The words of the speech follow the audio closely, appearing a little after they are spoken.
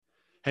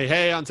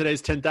Hey, on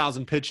today's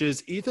 10,000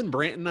 Pitches, Ethan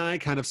Brandt and I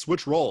kind of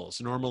switch roles.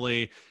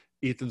 Normally,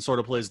 Ethan sort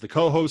of plays the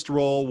co-host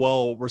role.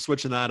 Well, we're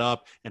switching that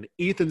up, and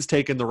Ethan's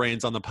taking the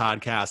reins on the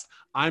podcast.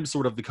 I'm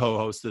sort of the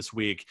co-host this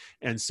week,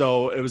 and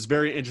so it was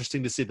very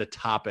interesting to see the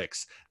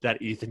topics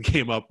that Ethan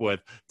came up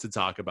with to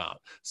talk about.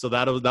 So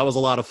that was a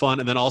lot of fun,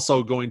 and then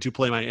also going to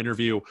play my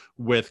interview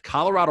with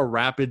Colorado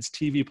Rapids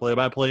TV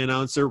play-by-play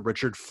announcer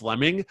Richard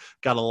Fleming.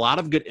 Got a lot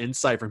of good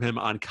insight from him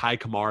on Kai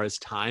Kamara's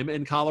time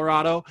in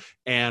Colorado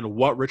and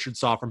what Richard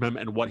saw from him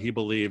and what he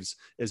believes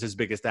is his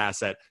biggest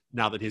asset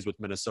now that he's with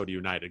Minnesota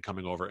United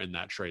coming over in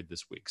that trade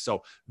this week.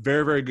 So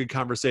very, very good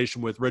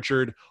conversation with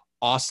Richard.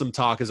 Awesome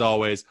talk as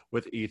always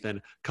with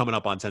Ethan coming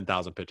up on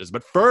 10,000 Pitches.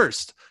 But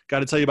first, got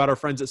to tell you about our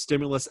friends at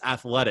Stimulus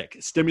Athletic.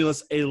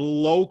 Stimulus, a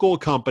local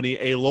company,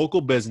 a local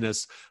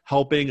business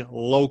helping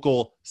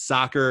local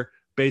soccer,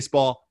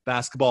 baseball,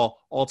 basketball,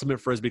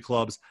 ultimate frisbee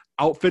clubs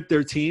outfit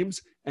their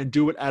teams and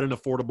do it at an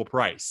affordable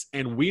price.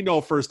 And we know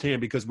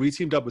firsthand because we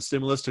teamed up with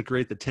Stimulus to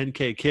create the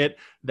 10K kit.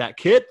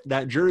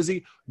 That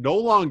jersey, no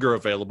longer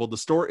available. The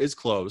store is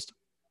closed.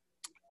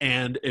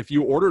 And if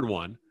you ordered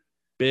one,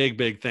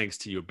 big thanks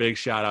to you. Big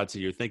shout out to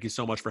you. Thank you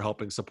so much for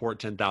helping support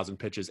 10,000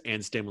 Pitches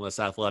and Stimulus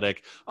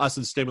Athletic. Us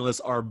and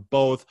Stimulus are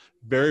both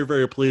very,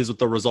 very pleased with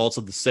the results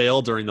of the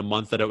sale during the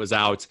month that it was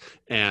out.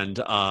 And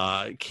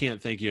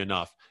can't thank you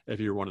enough if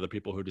you're one of the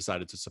people who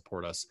decided to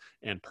support us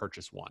and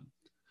purchase one.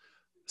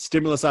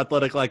 Stimulus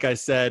Athletic, like I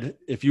said,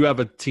 if you have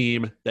a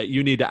team that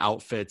you need to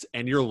outfit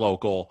and you're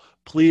local,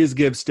 please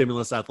give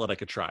Stimulus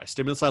Athletic a try.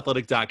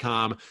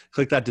 StimulusAthletic.com,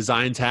 click that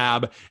design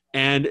tab,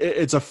 and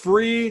it's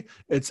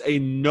a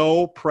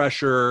no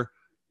pressure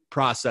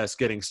process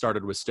getting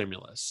started with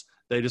Stimulus.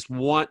 They just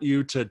want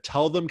you to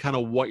tell them kind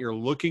of what you're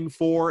looking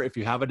for. If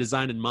you have a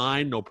design in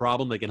mind, no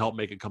problem. They can help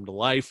make it come to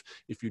life.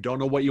 If you don't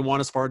know what you want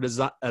as far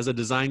as a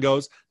design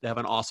goes, they have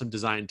an awesome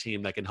design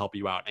team that can help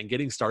you out. And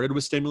getting started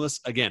with Stimulus,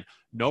 again,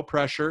 no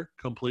pressure,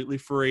 completely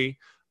free.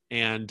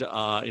 And,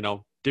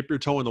 dip your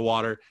toe in the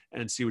water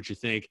and see what you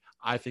think.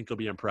 I think you'll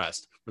be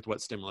impressed with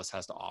what Stimulus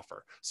has to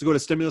offer. So go to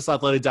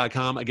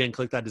StimulusAthletic.com. Again,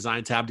 click that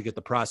design tab to get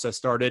the process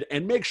started.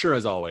 And make sure,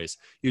 as always,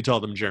 you tell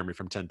them Jeremy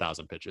from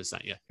 10,000 Pitches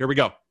sent you. Here we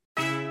go.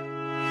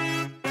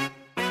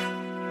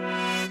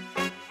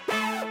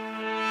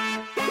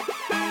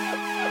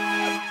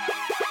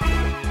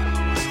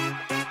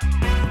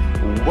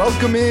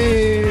 Welcome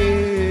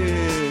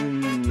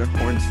in,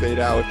 horns fade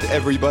out,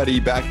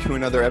 everybody, back to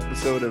another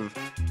episode of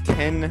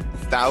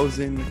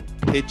 10,000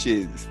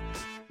 Pitches.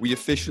 We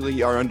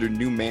officially are under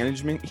new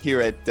management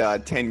here at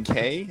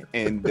 10K,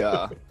 and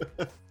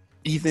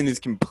Ethan is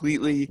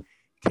completely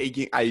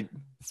taking,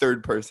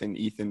 third person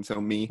Ethan, so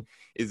me,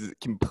 is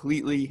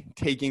completely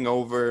taking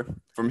over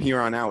from here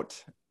on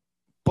out.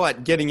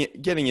 But getting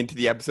into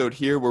the episode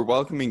here, we're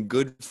welcoming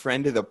good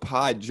friend of the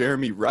pod,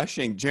 Jeremy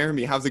Rushing.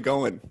 Jeremy, how's it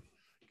going?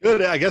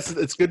 Good. I guess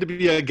it's good to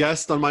be a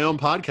guest on my own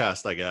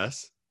podcast, I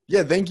guess.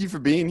 Yeah, thank you for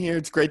being here.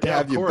 It's great to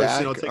have you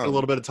back. Taking a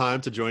little bit of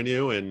time to join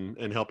you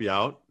and help you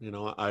out.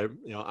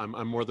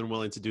 I'm more than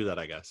willing to do that,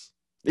 I guess.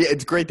 Yeah,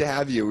 it's great to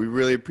have you. We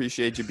really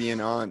appreciate you being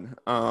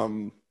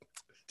on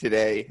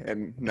today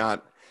and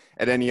not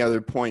at any other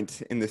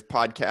point in this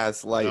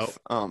podcast life.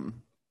 Nope.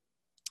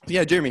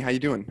 Yeah, Jeremy, how you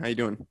doing?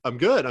 I'm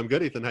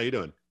good, Ethan. How you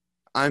doing?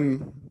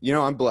 I'm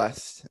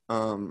blessed.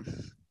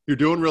 You're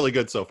doing really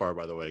good so far,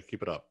 by the way.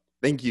 Keep it up.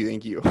 Thank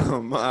you.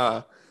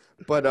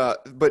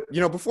 But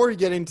before we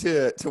get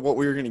into what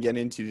we were going to get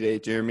into today,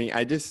 Jeremy,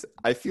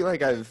 I feel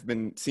like I've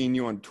been seeing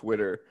you on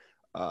Twitter,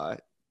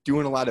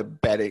 doing a lot of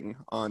betting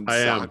on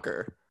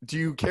soccer. Do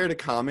you care to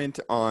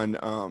comment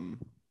on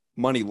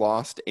money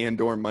lost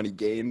and/or money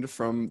gained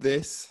from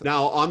this?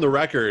 Now, on the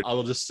record, I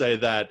will just say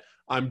that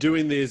I'm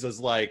doing these as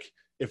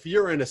if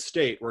you're in a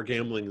state where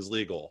gambling is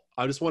legal,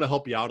 I just want to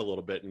help you out a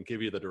little bit and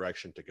give you the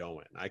direction to go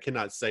in. I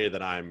cannot say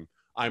that I'm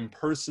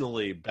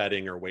personally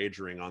betting or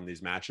wagering on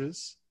these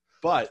matches,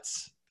 but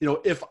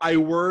if I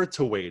were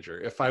to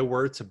wager, if I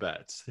were to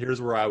bet, here's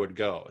where I would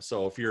go.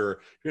 So if you're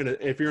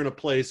in a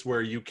place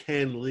where you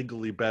can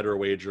legally bet or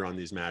wager on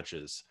these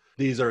matches,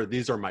 these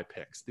are my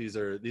picks. These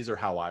are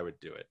how I would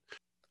do it.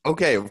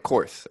 Okay, of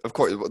course.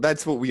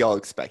 That's what we all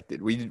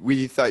expected.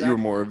 We thought you were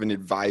more of an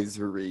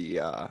advisory.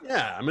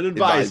 Yeah, I'm an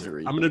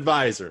advisor. I'm an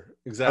advisor.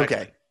 Exactly.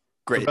 Okay,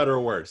 great. For better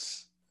or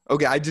worse.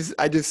 Okay, I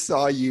just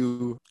saw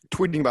you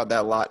tweeting about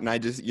that a lot, and I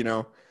just,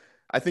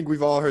 I think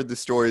we've all heard the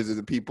stories of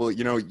the people,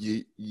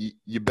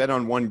 you bet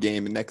on one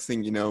game, and next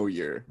thing you know,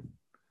 you're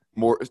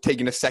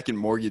taking a second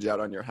mortgage out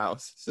on your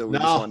house. So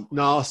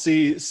no.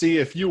 See,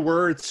 if you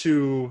were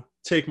to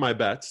take my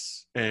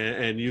bets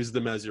and use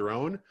them as your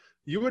own,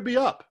 you would be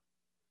up.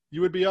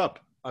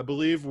 I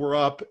believe we're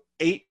up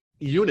 8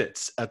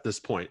 units at this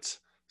point.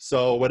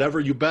 So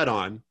whatever you bet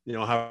on,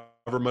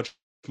 however much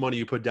money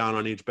you put down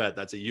on each bet,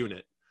 that's a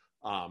unit.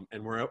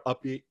 And we're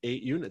up 8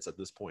 units at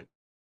this point.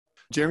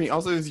 Jeremy,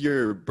 also is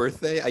your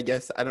birthday. I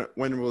guess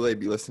when will they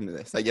be listening to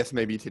this? I guess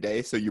maybe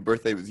today. So your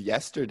birthday was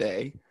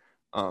yesterday.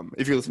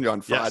 If you're listening to it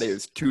on Friday, It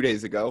was 2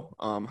 days ago.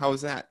 How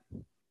was that?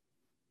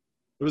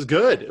 It was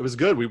good. It was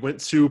good. We went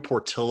to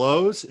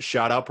Portillo's.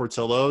 Shout out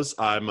Portillo's.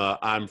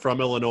 I'm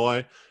from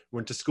Illinois.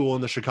 Went to school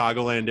in the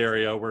Chicagoland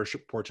area where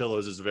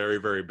Portillo's is very,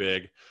 very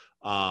big.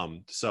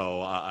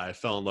 So I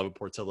fell in love with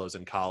Portillo's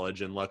in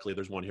college, and luckily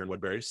there's one here in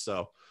Woodbury.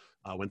 So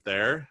I went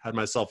there, had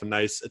myself a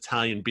nice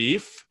Italian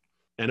beef,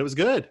 and it was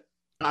good.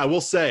 I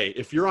will say,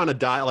 if you're on a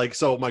diet, like,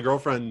 so my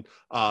girlfriend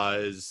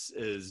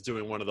is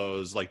doing one of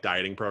those like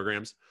dieting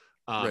programs,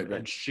 Right.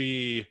 and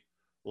she,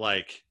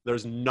 like,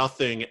 there's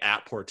nothing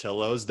at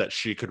Portillo's that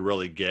she could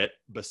really get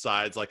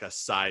besides like a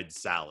side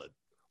salad.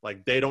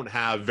 Like, they don't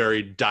have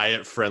very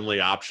diet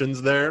friendly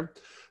options there.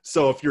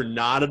 So if you're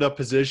not in a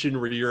position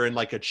where you're in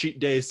like a cheat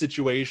day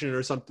situation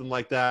or something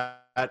like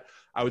that,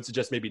 I would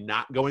suggest maybe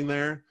not going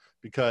there,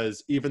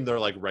 because even their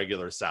like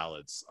regular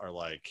salads are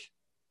like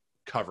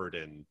covered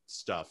in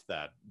stuff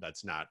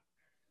that's not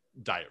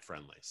diet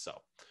friendly.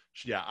 So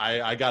yeah,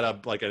 I got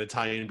an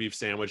Italian beef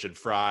sandwich and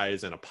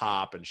fries and a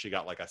pop, and she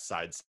got like a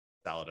side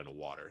salad and a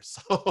water.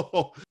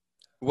 So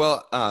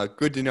Well,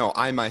 good to know.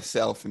 I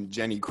myself am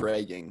Jenny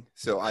Craiging,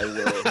 so I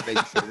will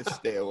make sure to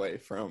stay away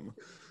from.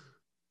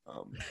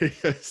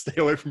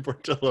 Stay away from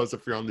Portillo's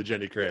if you're on the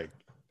Jenny Craig.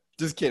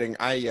 Just kidding.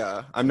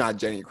 I'm not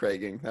Jenny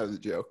Craiging. That was a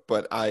joke.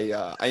 But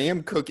I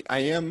am cooking.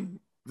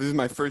 This is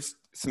my first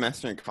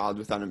semester in college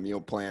without a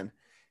meal plan,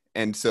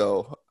 and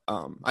so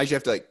I actually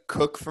have to like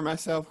cook for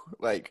myself.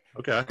 Like,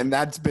 Okay. and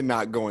that's been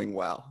not going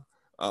well.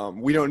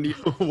 We don't need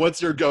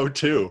What's your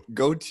go-to?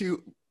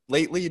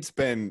 lately. It's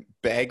been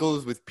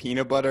bagels with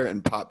peanut butter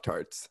and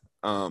Pop-Tarts.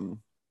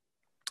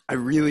 I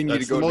really need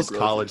That's to go the to most the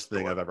grocery college store.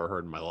 thing I've ever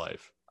heard in my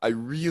life. I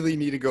really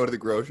need to go to the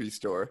grocery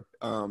store.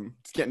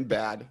 It's getting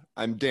bad.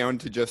 I'm down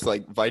to just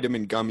like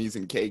vitamin gummies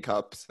and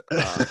K-cups,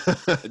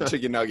 and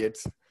chicken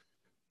nuggets.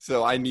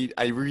 So I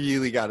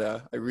really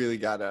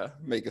gotta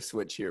make a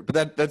switch here.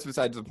 But that's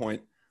besides the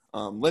point.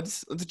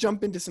 Let's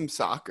jump into some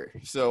soccer.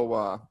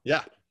 So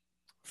Yeah.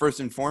 first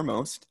and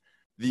foremost,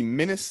 the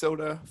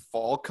Minnesota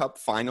Fall Cup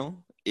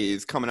final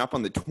is coming up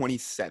on the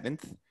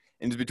 27th,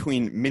 and it's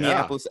between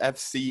Minneapolis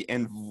FC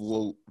and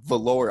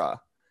Valora.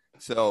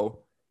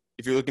 So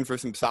if you're looking for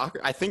some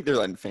soccer, I think they're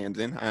letting fans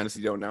in. I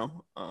honestly don't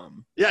know.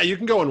 Yeah, you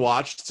can go and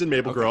watch. It's in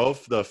Maple Okay.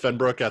 Grove, the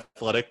Fenbrook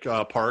Athletic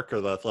Park,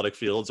 or the Athletic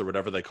Fields, or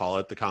whatever they call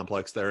it, the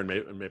complex there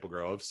in Maple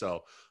Grove.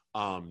 So,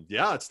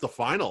 yeah, it's the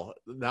final.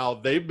 Now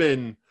they've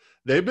been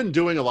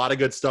doing a lot of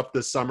good stuff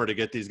this summer to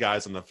get these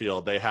guys on the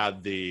field. They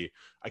had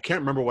I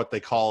can't remember what they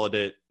called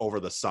it over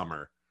the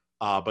summer,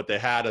 but they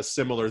had a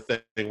similar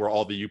thing where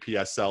all the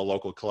UPSL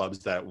local clubs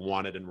that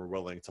wanted and were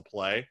willing to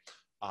play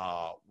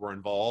were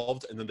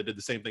involved, and then they did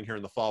the same thing here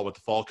in the fall with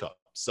the Fall Cup.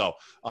 So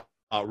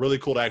really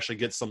cool to actually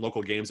get some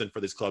local games in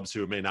for these clubs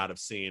who may not have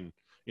seen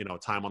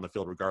time on the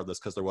field regardless,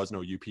 because there was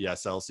no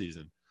UPSL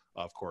season,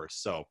 of course.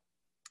 So,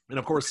 and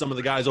of course, some of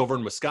the guys over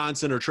in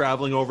Wisconsin are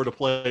traveling over to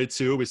play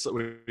too.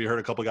 We heard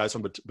a couple of guys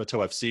from Bateau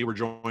FC were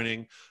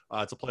joining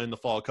to play in the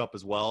Fall Cup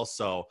as well.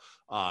 So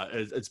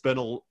it's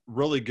been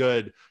really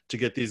good to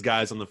get these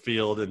guys on the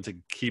field and to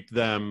keep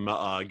them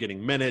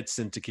getting minutes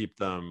and to keep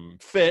them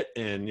fit,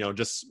 and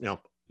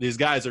these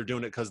guys are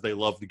doing it because they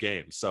love the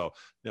game. So,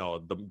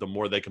 the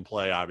more they can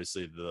play,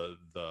 obviously,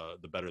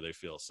 the better they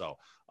feel. So,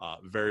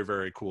 very,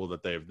 very cool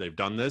that they've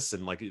done this.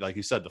 And like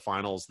you said, the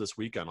finals this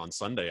weekend on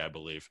Sunday, I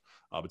believe,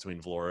 between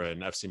Valora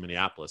and FC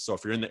Minneapolis. So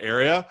if you're in the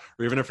area,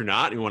 or even if you're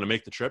not, and you want to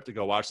make the trip to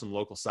go watch some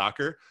local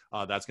soccer,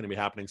 that's going to be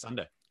happening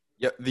Sunday.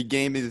 Yep, the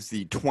game is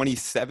the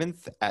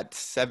 27th at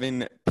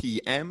 7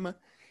 p.m.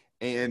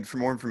 And for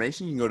more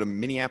information, you can go to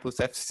Minneapolis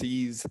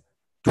FC's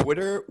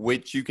Twitter,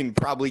 which you can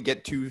probably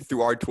get to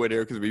through our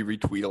Twitter because we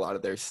retweet a lot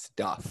of their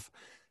stuff.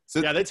 So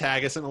Yeah, they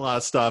tag us in a lot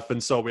of stuff,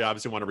 and so we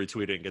obviously want to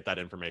retweet it and get that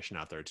information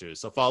out there too.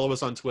 So follow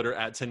us on Twitter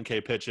at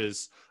 10K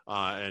Pitches,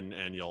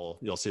 and you'll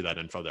see that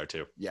info there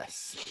too.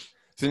 yes.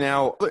 So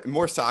now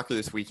more soccer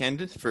this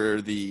weekend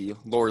for the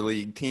lower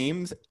league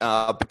teams.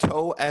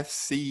 Bateau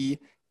FC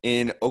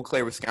in Eau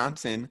Claire,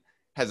 Wisconsin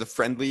has a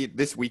friendly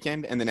this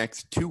weekend and the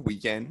next 2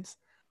 weekends.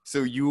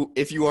 So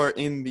if you are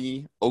in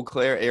the Eau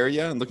Claire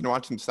area and looking to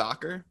watch some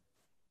soccer,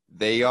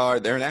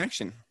 they're in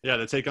action. Yeah,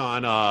 they take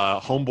on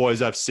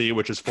Homeboys FC,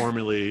 which is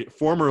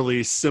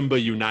formerly Simba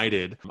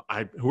United.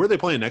 Who are they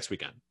playing next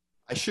weekend?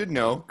 I should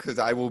know because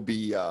I will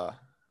be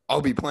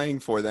I'll be playing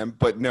for them,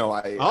 but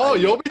no,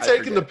 you'll be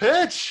taking the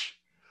pitch.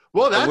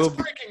 Well, that's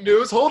breaking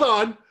news. Hold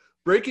on.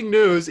 Breaking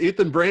news.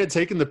 Ethan Brandt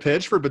taking the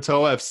pitch for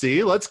Bateau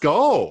FC. Let's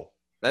go.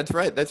 That's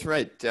right.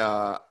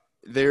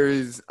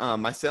 There's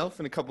myself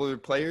and a couple other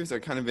players are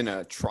kind of in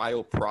a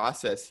trial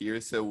process here.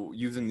 So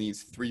using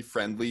these 3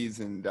 friendlies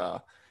and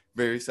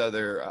various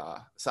other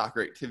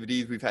soccer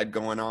activities we've had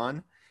going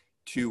on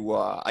to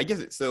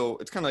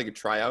it's kind of like a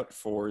tryout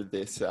for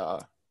this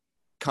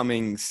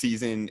coming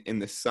season in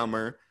the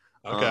summer.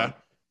 Okay.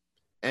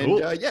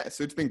 Cool. Cool.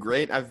 So it's been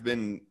great. I've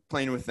been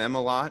playing with them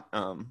a lot.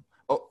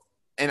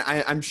 And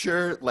I'm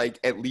sure like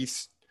at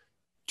least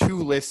 2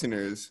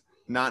 listeners,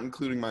 not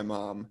including my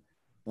mom,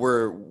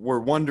 were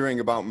wondering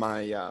about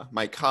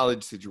my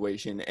college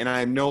situation, and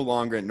I'm no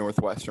longer at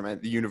Northwestern. I'm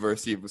at the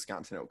University of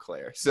Wisconsin Eau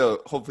Claire.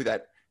 So hopefully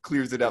that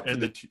clears it up In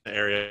the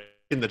area.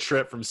 the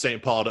trip from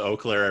St. Paul to Eau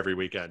Claire every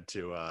weekend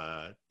to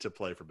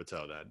play for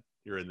Bateau. Then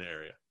you're in the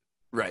area.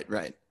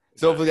 Right.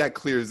 So hopefully that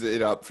clears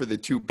it up for the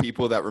two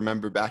people that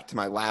remember back to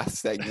my last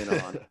segment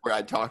on where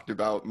I talked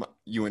about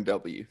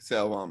UNW.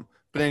 So,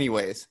 but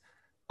anyways,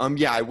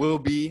 yeah, I will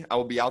be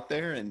out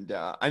there, and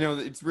I know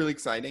that it's really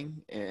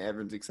exciting, and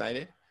everyone's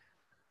excited.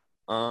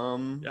 Yeah,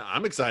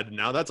 I'm excited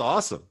now. That's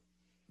awesome.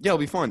 Yeah, it'll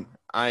be fun.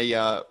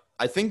 I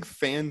think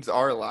fans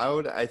are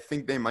allowed. I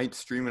think they might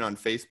stream it on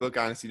Facebook.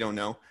 I honestly don't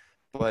know,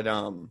 but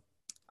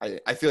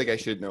I feel like I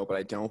should know, but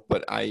I don't.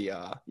 But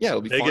yeah,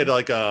 it'll be fun. They get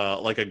like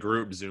a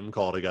group Zoom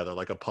call together,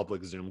 like a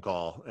public Zoom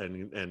call,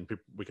 and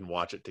we can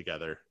watch it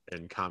together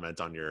and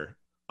comment on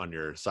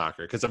your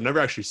soccer, because I've never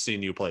actually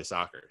seen you play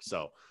soccer,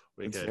 so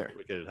we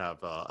could have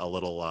a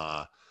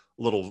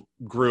little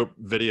group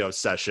video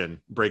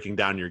session breaking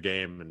down your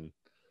game and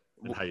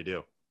how you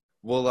do.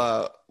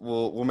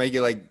 We'll make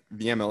it like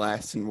the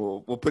MLS, and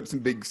we'll put some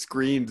big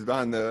screens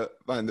behind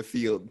the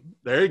field.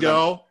 There you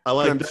go. I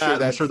like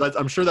that.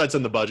 I'm sure that's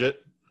in the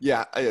budget.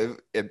 Yeah,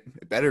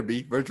 it better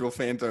be. Virtual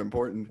fans are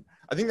important.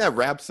 I think that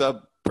wraps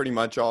up pretty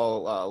much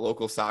all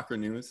local soccer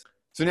news.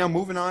 So now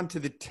moving on to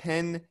the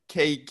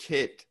 10K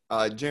kit.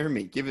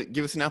 Jeremy, give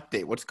us an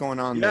update. What's going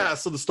on there? Yeah,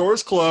 so the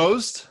store's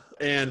closed,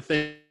 and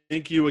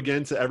thank you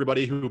again to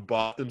everybody who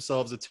bought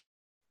themselves a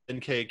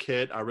 10K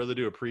kit. I really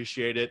do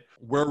appreciate it.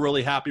 We're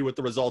really happy with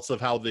the results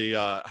of how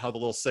the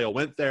little sale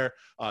went there.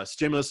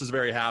 Stimulus is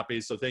very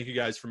happy. So thank you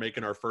guys for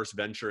making our first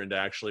venture into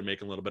actually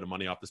making a little bit of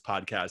money off this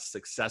podcast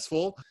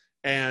successful.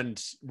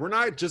 And we're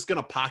not just going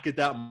to pocket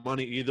that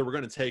money either. We're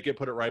going to take it,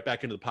 put it right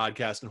back into the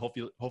podcast, and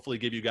hopefully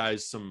give you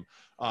guys some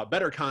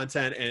better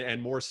content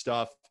and more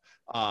stuff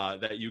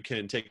that you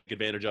can take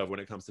advantage of when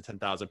it comes to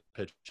 10,000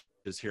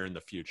 pitches here in the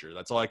future.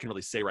 That's all I can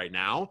really say right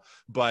now.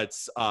 But,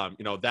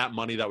 that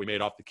money that we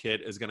made off the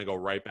kit is going to go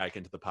right back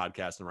into the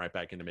podcast and right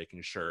back into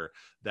making sure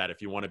that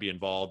if you want to be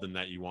involved and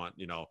that you want,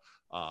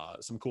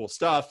 some cool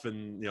stuff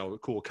and,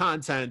 cool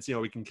content,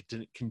 we can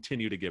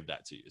continue to give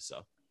that to you.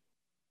 So.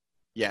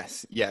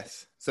 Yes.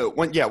 So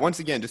once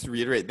again, just to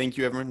reiterate, thank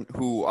you everyone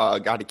who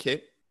got a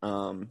kit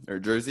or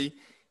jersey.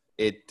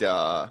 It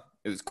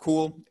was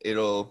cool.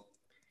 It'll,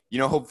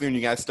 hopefully when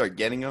you guys start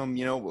getting them,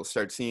 we'll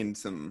start seeing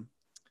some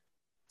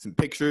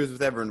pictures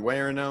with everyone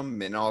wearing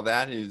them and all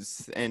that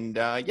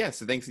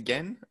so thanks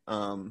again.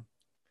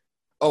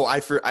 I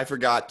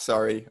forgot.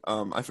 Sorry.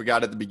 I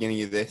forgot at the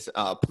beginning of this.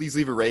 Please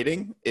leave a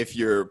rating if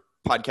your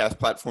podcast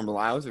platform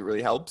allows. It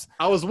really helps.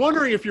 I was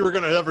wondering if you were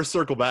going to ever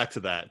circle back to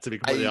that, to be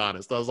completely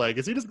honest. I was like,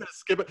 is he just going to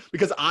skip it?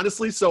 Because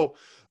honestly, so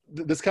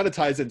this kind of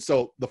ties in.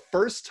 So the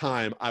first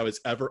time I was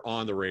ever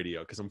on the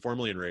radio, because I'm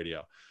formerly in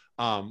radio,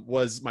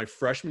 was my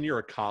freshman year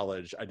of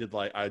college. I did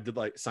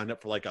sign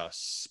up for like a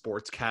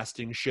sports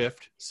casting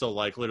shift. So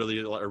like literally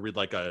I read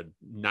like a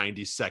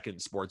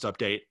 90-second sports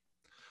update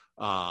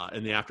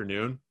in the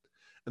afternoon.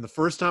 And the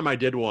first time I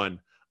did one,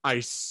 I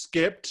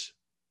skipped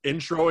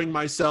introing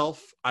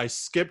myself. I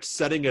skipped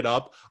setting it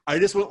up. I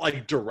just went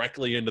like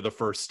directly into the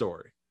first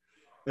story.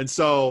 And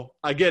so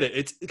I get it.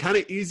 It's kind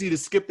of easy to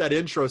skip that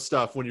intro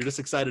stuff when you're just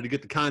excited to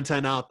get the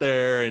content out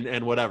there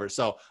and whatever.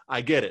 So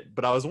I get it.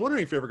 But I was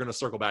wondering if you're ever going to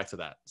circle back to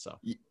that. So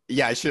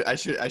yeah, I should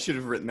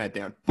have written that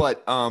down.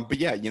 But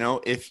yeah,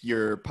 if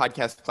your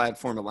podcast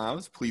platform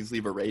allows, please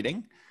leave a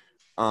rating.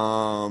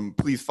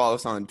 Please follow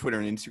us on Twitter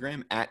and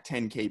Instagram at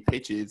 10K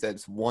pitches.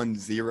 That's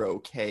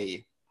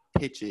 10K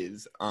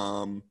pitches.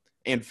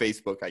 And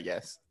Facebook, I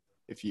guess,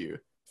 if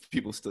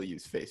people still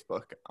use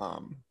Facebook.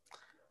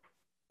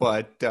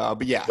 But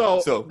yeah.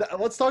 So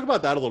let's talk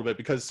about that a little bit,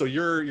 because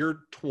you're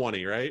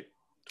 20, right?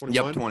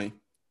 21? Yep, 20.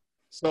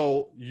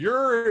 So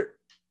your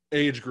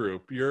age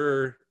group,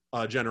 your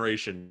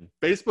generation,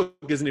 Facebook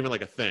isn't even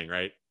like a thing,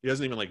 right? He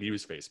doesn't even like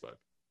use Facebook.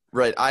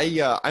 Right.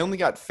 I only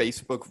got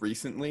Facebook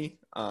recently,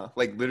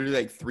 literally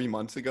like 3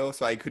 months ago,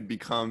 so I could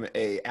become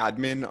a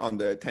admin on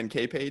the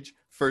 10K page.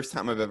 First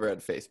time I've ever had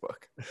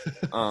Facebook.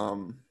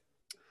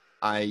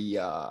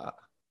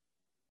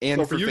 And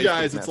so for you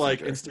guys, Messenger, it's like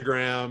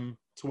Instagram,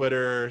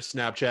 Twitter,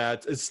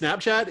 Snapchat. Is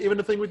Snapchat even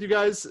a thing with you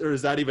guys, or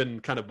is that even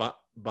kind of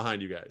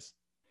behind you guys?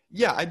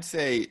 Yeah, I'd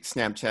say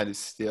Snapchat is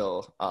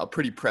still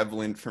pretty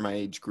prevalent for my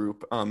age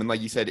group. And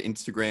like you said,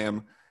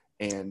 Instagram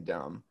and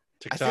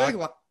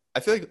TikTok. I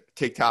feel like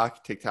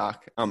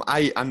TikTok.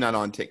 I'm not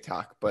on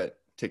TikTok, but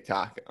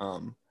TikTok.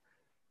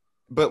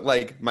 But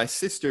like my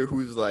sister,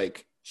 who's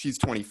like, she's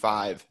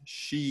 25,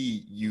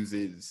 she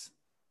uses,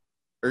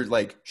 or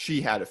like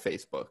she had a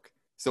Facebook.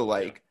 So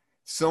like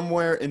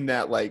somewhere in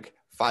that like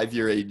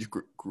 5-year age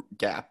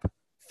gap,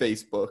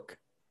 Facebook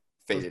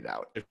faded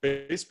out.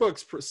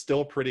 Facebook's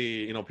still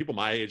pretty, people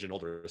my age and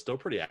older are still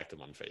pretty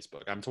active on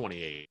Facebook. I'm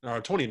 28 or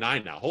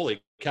 29 now.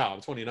 Holy cow, I'm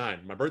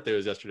 29. My birthday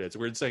was yesterday. It's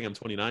weird saying I'm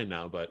 29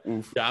 now, but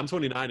yeah, I'm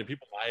 29, and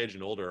people my age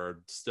and older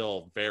are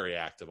still very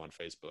active on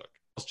Facebook.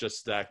 It's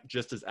just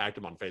as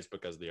active on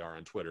Facebook as they are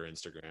on Twitter,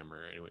 Instagram,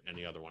 or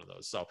any other one of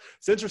those. So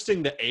it's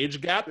interesting, the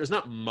age gap. There's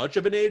not much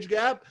of an age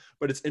gap,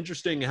 but it's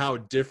interesting how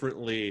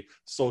differently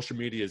social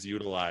media is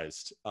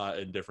utilized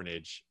in different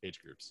age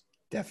groups.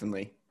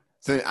 Definitely.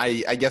 So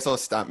I guess I'll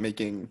stop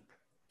making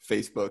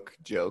Facebook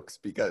jokes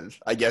because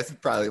I guess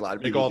probably a lot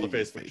of Make people all the do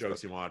use Facebook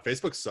jokes you want.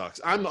 Facebook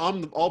sucks.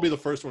 I'll be the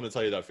first one to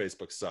tell you that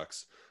Facebook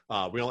sucks.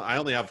 I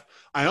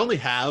only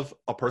have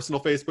a personal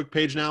Facebook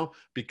page now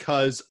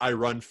because I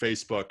run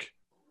Facebook.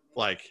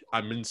 Like,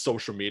 I'm in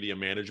social media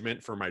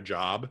management for my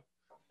job,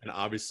 and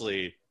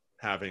obviously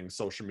having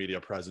social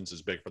media presence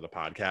is big for the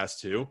podcast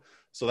too.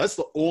 So that's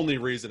the only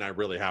reason I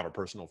really have a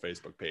personal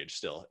Facebook page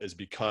still, is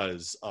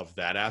because of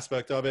that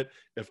aspect of it.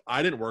 If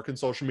I didn't work in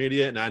social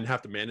media and I didn't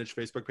have to manage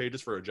Facebook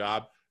pages for a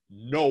job,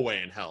 no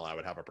way in hell I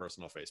would have a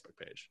personal Facebook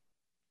page.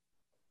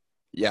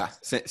 Yeah,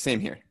 same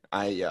here.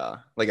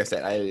 Like I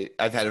said,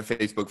 I've had a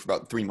Facebook for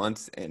about 3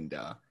 months, and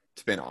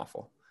it's been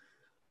awful.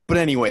 But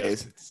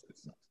anyways, it's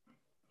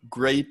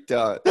great.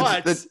 But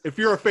if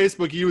you're a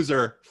Facebook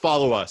user,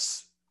 follow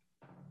us.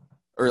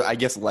 Or I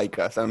guess like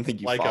us. I don't think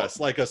you like us,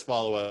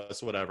 follow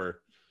us,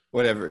 whatever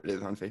it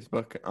is on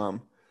Facebook.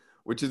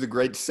 Which is a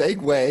great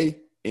segue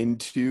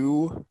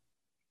into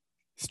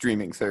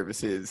streaming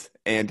services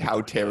and how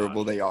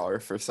terrible they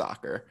are for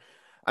soccer.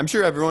 I'm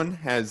sure everyone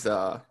has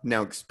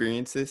now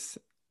experienced this,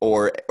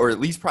 or at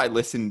least probably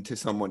listened to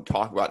someone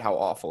talk about how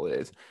awful it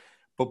is.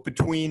 But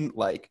between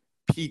like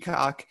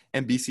Peacock,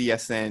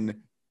 NBCSN,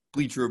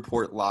 Bleacher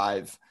Report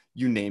Live,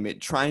 you name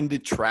it, trying to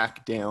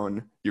track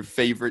down your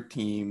favorite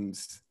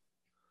teams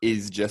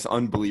is just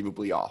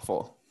unbelievably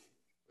awful.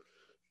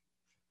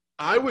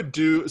 I would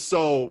do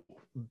so.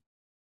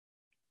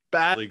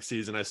 Bad league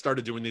season, I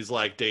started doing these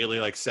like daily,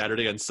 like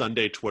Saturday and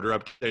Sunday Twitter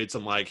updates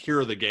on like, here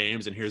are the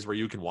games and here's where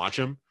you can watch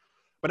them.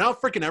 But now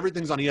freaking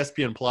everything's on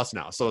ESPN Plus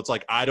now. So it's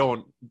like, I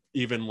don't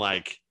even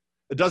like,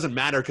 it doesn't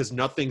matter because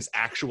nothing's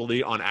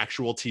actually on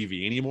actual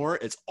TV anymore.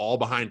 It's all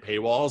behind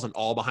paywalls and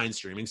all behind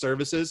streaming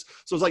services.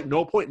 So it's like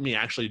no point in me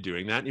actually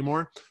doing that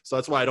anymore. So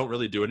that's why I don't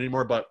really do it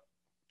anymore. But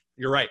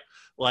you're right.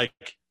 Like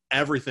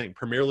everything,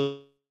 Premier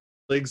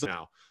Leagues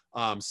now,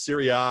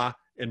 Serie A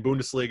and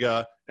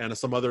Bundesliga and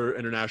some other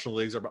international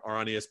leagues are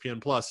on ESPN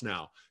Plus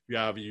now. You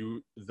have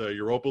the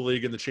Europa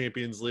League and the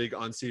Champions League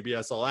on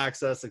CBS All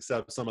Access,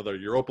 except some of the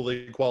Europa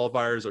League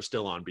qualifiers are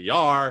still on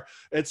BR.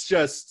 It's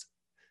just,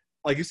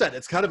 like you said,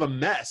 it's kind of a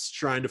mess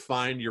trying to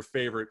find your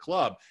favorite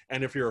club.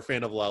 And if you're a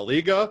fan of La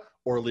Liga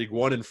or Ligue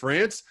 1 in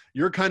France,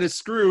 you're kind of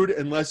screwed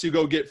unless you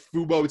go get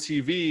Fubo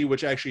TV,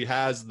 which actually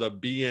has the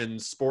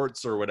BN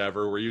Sports or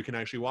whatever, where you can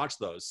actually watch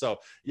those. So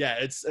yeah,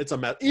 it's a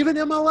mess. Even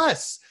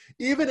MLS,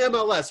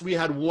 we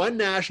had one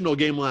national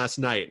game last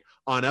night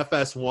on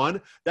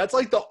FS1. That's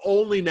like the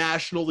only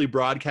nationally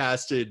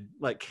broadcasted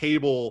like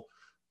cable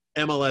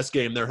MLS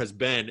game there has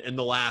been in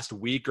the last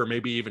week or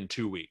maybe even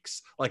 2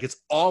 weeks. Like it's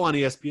all on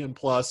ESPN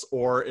Plus,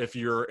 or if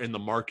you're in the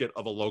market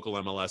of a local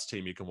MLS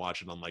team, you can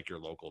watch it on like your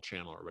local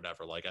channel or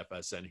whatever, like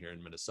FSN here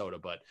in Minnesota.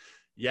 But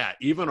yeah,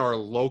 even our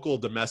local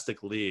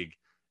domestic league,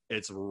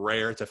 it's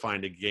rare to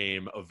find a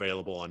game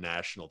available on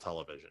national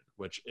television,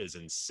 which is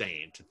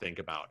insane to think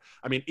about.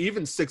 I mean,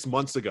 even 6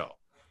 months ago,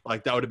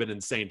 like that would have been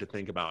insane to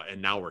think about.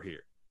 And now we're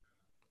here.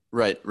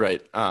 Right.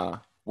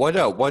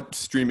 What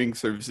streaming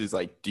services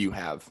like do you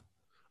have?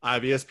 I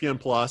have ESPN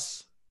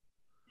Plus.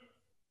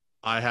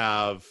 I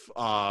have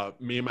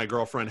me and my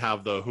girlfriend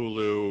have the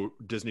Hulu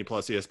Disney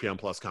Plus ESPN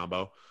Plus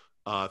combo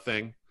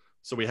thing.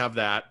 So we have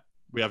that.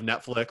 We have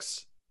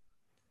Netflix,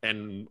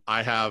 and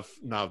I have,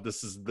 now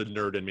this is the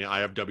nerd in me, I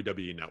have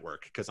WWE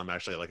Network because I'm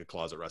actually like a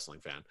closet wrestling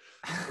fan,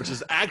 which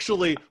is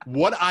actually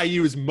what I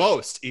use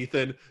most.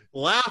 Ethan,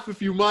 laugh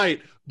if you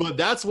might, but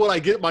that's what I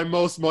get my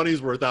most money's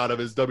worth out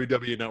of is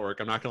WWE Network.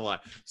 I'm not gonna lie.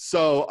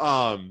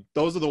 So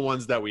those are the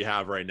ones that we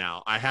have right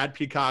now. I had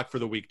Peacock for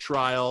the week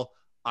trial.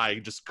 I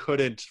just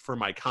couldn't, for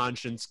my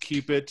conscience,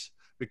 keep it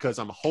because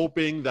I'm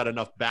hoping that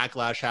enough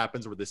backlash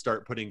happens where they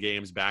start putting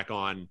games back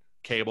on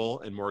cable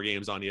and more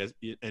games on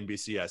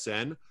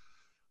NBCSN.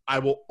 I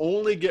will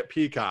only get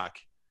Peacock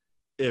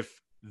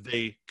if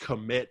they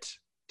commit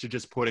to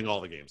just putting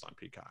all the games on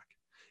Peacock.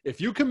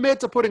 If you commit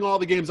to putting all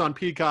the games on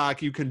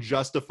Peacock, you can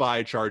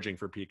justify charging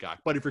for Peacock.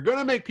 But if you're going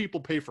to make people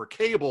pay for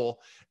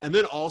cable and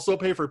then also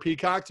pay for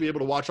Peacock to be able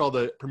to watch all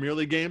the Premier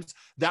League games,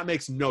 that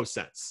makes no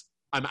sense.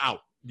 I'm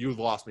out. You've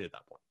lost me at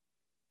that point.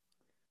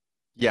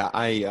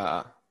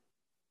 Yeah,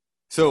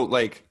 so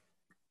like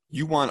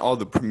you want all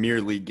the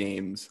Premier League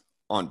games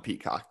on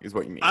Peacock is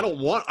what you mean? I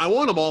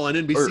want them all on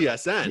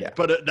NBCSN,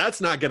 but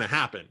that's not going to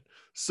happen.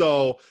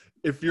 So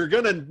if you're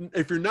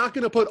not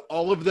going to put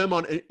all of them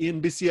on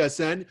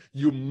NBCSN,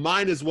 you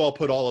might as well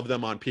put all of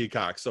them on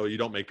Peacock so you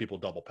don't make people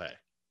double pay.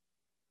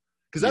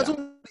 Because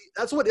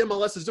that's what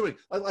MLS is doing.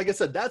 Like I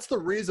said, that's the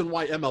reason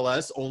why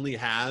MLS only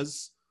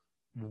has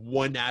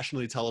one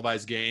nationally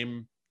televised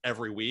game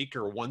every week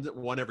or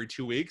one every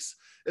 2 weeks.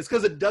 It's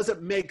because it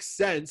doesn't make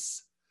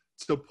sense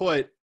to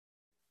put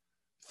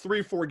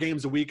 3-4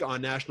 games a week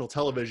on national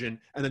television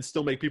and then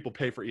still make people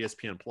pay for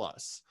ESPN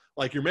Plus.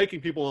 Like you're making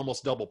people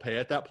almost double pay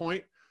at that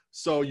point.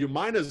 So you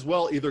might as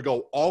well either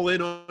go all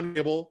in on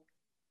cable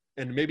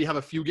and maybe have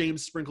a few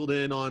games sprinkled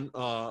in on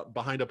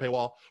behind a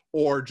paywall,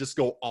 or just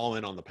go all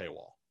in on the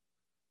paywall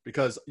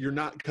because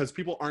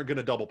people aren't going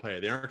to double pay.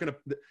 They aren't going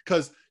to,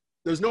 because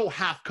there's no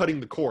half cutting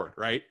the cord,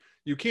 right?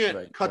 You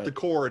can't cut the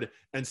cord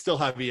and still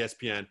have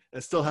ESPN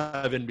and still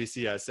have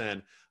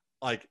NBCSN.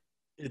 Like,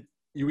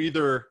 you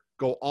either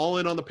go all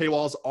in on the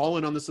paywalls, all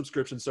in on the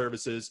subscription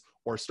services,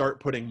 or start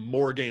putting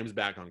more games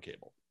back on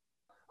cable.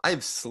 I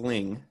have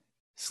Sling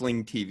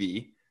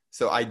TV,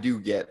 so I do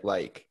get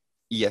like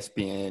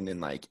ESPN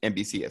and like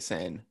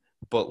NBCSN.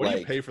 But what do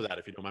you pay for that,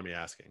 if you don't mind me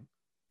asking?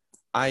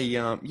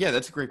 Yeah,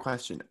 that's a great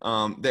question.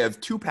 They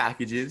have 2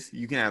 packages.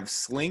 You can have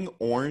Sling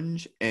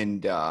Orange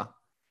and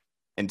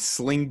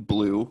Sling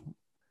Blue.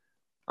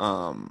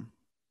 And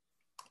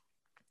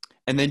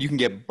then you can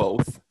get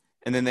both.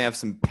 And then they have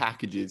some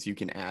packages you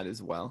can add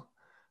as well.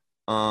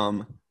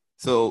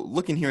 So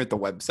looking here at the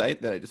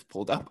website that I just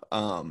pulled up,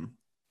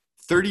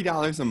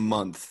 $30 a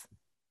month.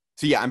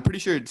 So yeah, I'm pretty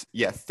sure it's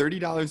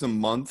 $30 a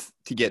month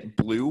to get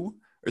blue,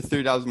 or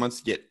 $30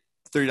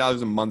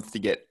 a month to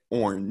get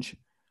orange.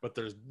 But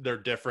they're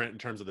different in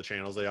terms of the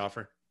channels they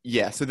offer.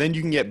 Yeah, so then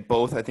you can get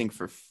both, I think,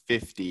 for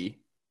 $50.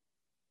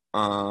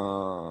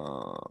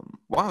 Wow,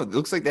 it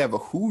looks like they have a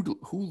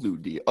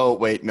Hulu deal. Oh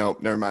wait, no,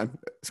 never mind.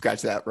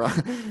 Scratch that.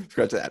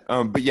 Scratch that.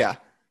 But yeah,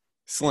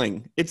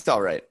 Sling, it's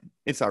all right.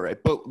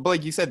 But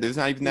like you said, there's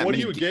not even that. What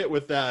many do you get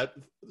with that?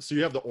 So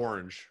you have the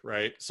orange,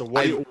 right? So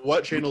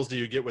what channels do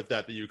you get with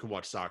that you can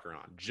watch soccer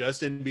on?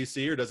 Just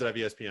NBC, or does it have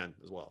ESPN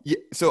as well? Yeah.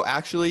 So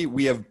actually,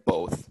 we have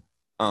both.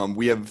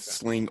 We have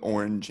Sling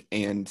Orange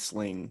and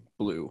Sling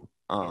Blue.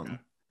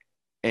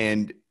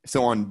 And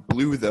so on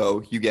Blue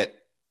though, you get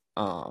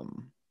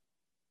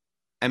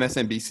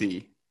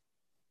MSNBC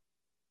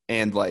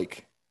and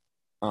like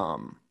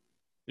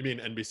You mean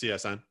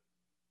NBCSN?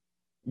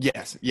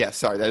 Yes,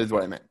 sorry, that is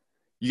what I meant.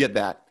 You get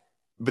that,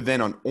 but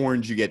then on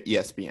Orange you get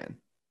ESPN.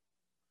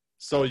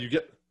 So you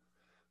get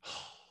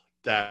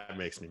that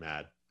makes me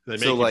mad. They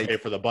make you pay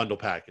for the bundle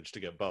package to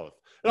get both.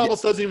 It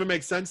almost doesn't even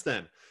make sense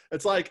then.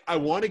 It's like, I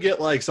want to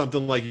get like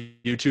something like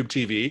YouTube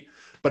TV,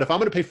 but if I'm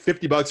going to pay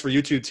 $50 for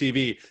YouTube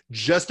TV,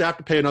 just to have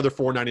to pay another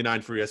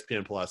 $4.99 for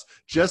ESPN Plus,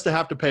 just to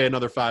have to pay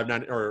another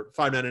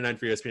 $5.99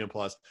 for ESPN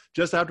Plus,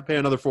 just to have to pay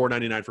another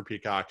 $4.99 for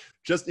Peacock,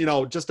 just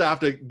to have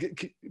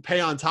to pay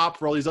on top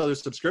for all these other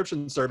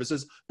subscription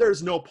services,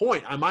 there's no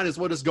point. I might as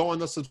well just go on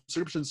the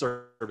subscription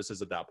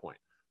services at that point.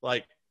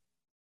 Like,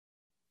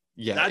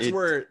 yeah,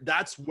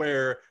 that's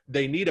where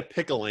they need to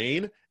pick a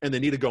lane, and they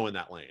need to go in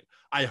that lane.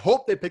 I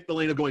hope they pick the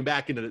lane of going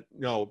back into,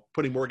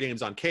 putting more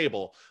games on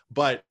cable,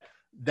 but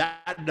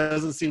that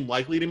doesn't seem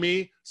likely to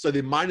me. So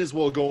they might as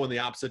well go in the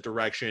opposite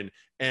direction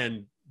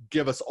and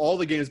give us all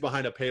the games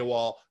behind a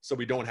paywall so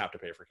we don't have to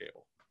pay for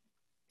cable.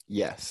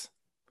 Yes.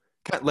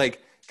 Kind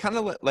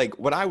of like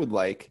what I would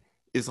like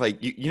is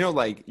like, you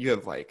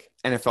have like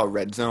NFL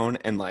Red Zone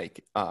and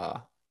like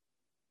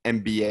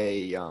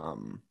NBA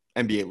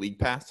League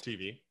Pass.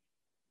 TV.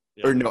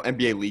 Yeah. Or no,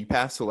 NBA League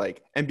Pass. So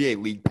like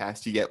NBA League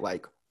Pass, you get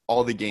like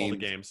all the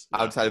games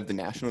outside of the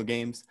national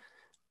games.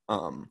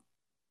 So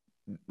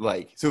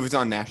if it's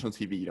on national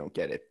TV, you don't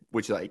get it,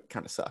 which like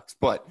kind of sucks.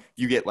 But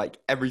you get like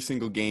every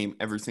single game,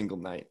 every single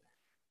night.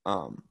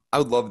 I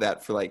would love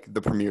that for like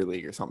the Premier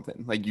League or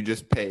something. Like you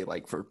just pay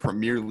like for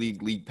Premier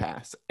League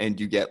Pass, and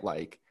you get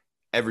like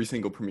every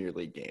single Premier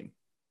League game.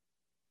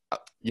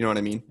 You know what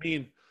I mean? I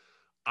mean,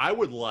 I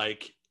would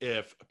like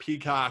if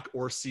Peacock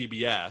or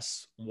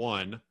CBS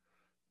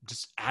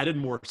just added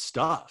more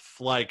stuff.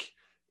 Like,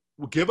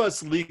 give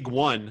us League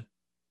One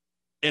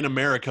in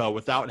America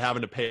without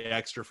having to pay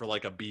extra for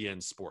like a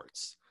beIN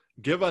Sports.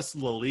 Give us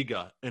La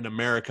Liga in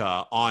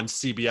America on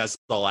CBS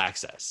All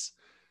Access.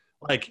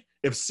 I think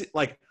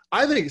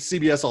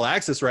CBS All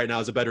Access right now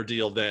is a better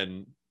deal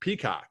than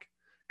Peacock,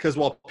 because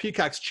while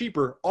Peacock's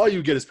cheaper, all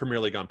you get is Premier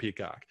League on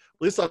Peacock.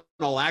 At least on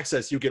All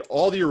Access, you get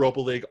all the Europa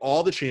League,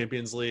 all the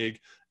Champions League,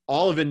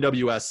 all of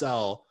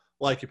NWSL.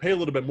 Like, you pay a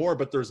little bit more,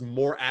 but there's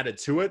more added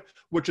to it,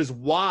 which is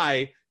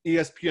why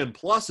ESPN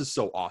Plus is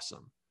so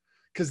awesome,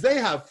 because they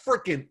have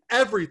freaking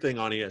everything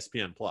on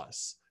ESPN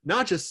Plus,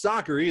 not just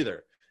soccer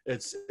either.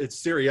 It's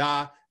Serie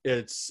A,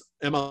 it's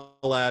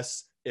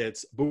MLS,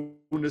 it's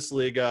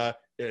Bundesliga,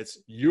 it's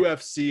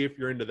UFC if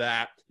you're into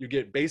that. You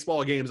get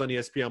baseball games on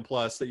ESPN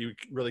Plus that you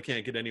really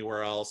can't get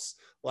anywhere else.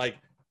 Like,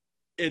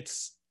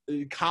 it's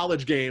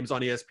college games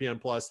on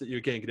ESPN Plus that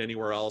you can't get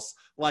anywhere else.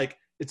 Like,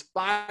 it's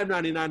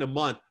 $5.99 a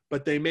month,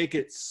 but they make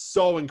it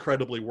so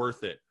incredibly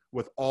worth it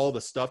with all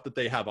the stuff that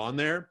they have on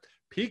there.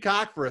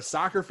 Peacock, for a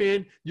soccer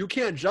fan, you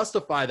can't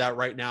justify that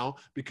right now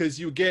because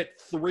you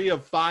get 3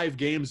 of 5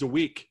 games a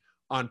week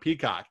on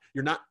Peacock.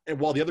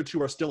 While the other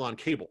 2 are still on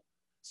cable.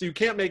 So you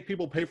can't make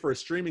people pay for a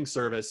streaming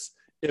service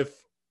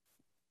if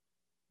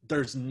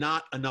there's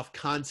not enough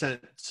content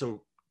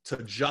to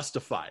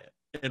justify it.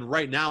 And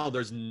right now,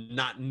 there's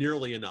not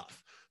nearly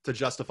enough to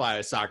justify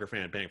a soccer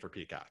fan paying for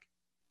Peacock.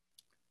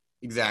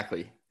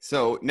 Exactly.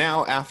 So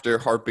now, after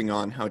harping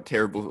on how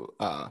terrible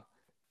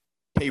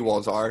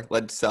paywalls are,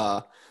 let's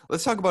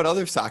talk about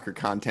other soccer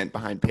content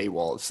behind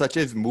paywalls, such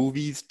as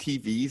movies,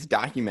 TVs,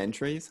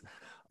 documentaries.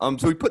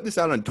 So we put this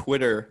out on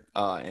Twitter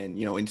and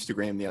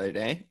Instagram the other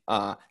day,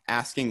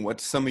 asking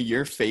what's some of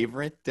your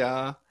favorite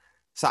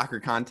soccer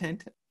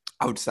content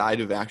outside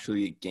of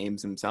actually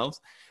games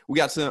themselves. We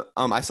got some.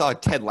 I saw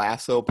Ted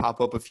Lasso pop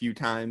up a few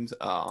times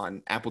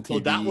on Apple TV. So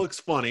that looks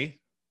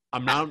funny. I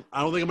don't think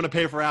I'm going to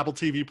pay for Apple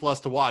TV Plus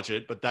to watch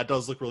it, but that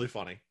does look really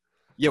funny.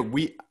 Yeah,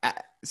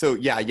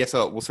 I guess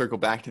we'll circle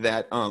back to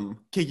that.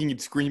 Kicking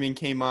and Screaming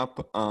came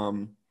up.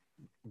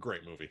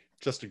 Great movie.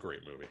 Just a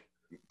great movie.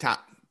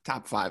 Top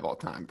 5 all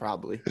time,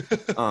 probably.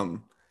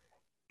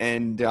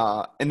 And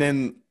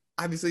then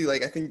obviously,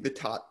 like, I think the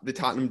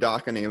Tottenham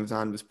doc on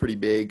Amazon was pretty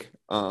big.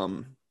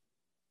 First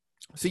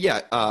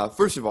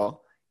of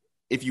all,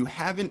 if you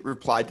haven't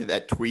replied to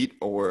that tweet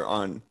or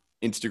on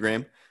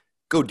Instagram,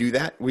 go do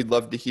that. We'd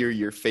love to hear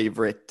your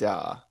favorite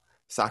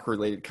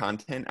soccer-related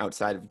content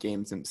outside of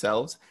games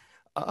themselves.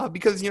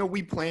 Because,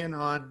 we plan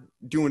on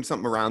doing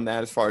something around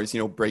that as far as,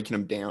 breaking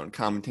them down,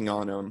 commenting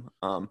on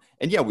them.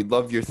 We'd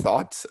love your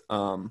thoughts.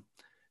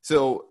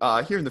 So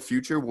here in the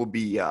future, we'll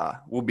be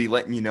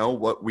letting you know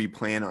what we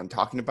plan on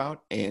talking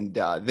about. And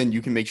then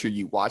you can make sure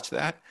you watch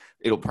that.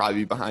 It'll probably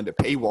be behind a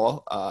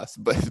paywall.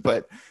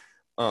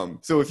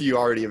 So if you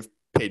already have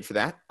paid for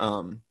that.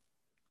 And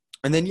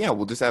then,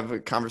 we'll just have a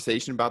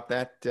conversation about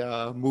that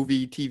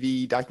movie,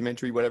 TV,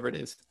 documentary, whatever it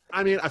is.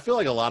 I mean, I feel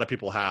like a lot of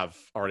people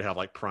already have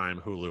like Prime,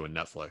 Hulu, and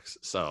Netflix.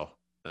 So,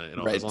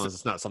 right. As long as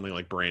it's not something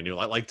like brand new,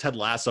 like Ted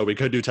Lasso, we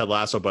could do Ted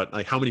Lasso, but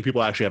like how many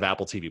people actually have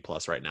Apple TV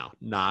Plus right now?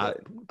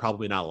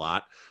 Probably not a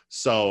lot.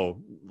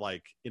 So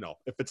like,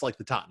 if it's like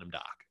the Tottenham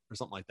doc or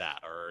something like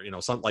that, or,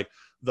 something like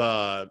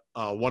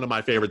one of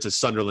my favorites is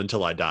Sunderland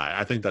Till I Die.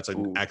 I think that's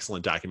an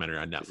excellent documentary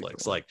on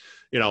Netflix. Cool. Like,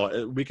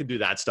 we could do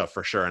that stuff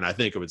for sure. And I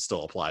think it would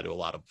still apply to a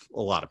lot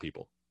of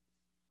people.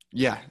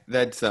 Yeah,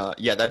 that's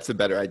a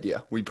better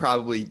idea. We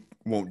probably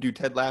won't do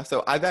Ted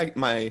Lasso.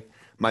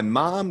 My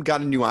mom got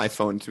a new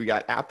iPhone, so we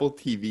got Apple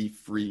TV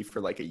free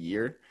for like a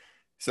year.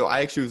 So I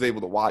actually was able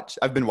to watch.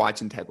 I've been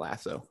watching Ted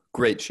Lasso.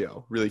 Great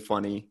show, really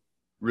funny,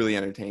 really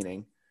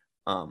entertaining.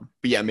 But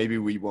yeah, maybe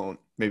we won't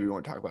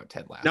talk about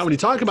Ted Lasso. Now, when you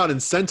talk about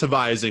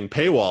incentivizing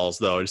paywalls,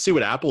 though, you see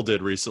what Apple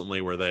did recently,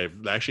 where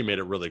they've actually made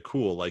it really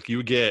cool. Like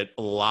you get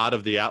a lot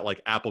of the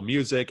like Apple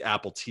Music,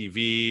 Apple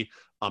TV.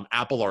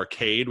 Apple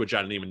Arcade, which I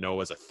didn't even know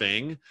was a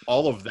thing.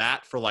 All of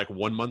that for like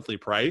one monthly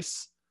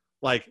price.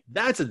 Like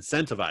that's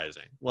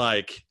incentivizing.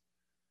 Like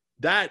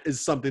that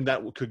is something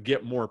that could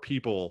get more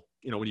people,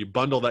 when you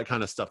bundle that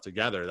kind of stuff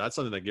together, that's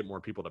something that get more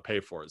people to pay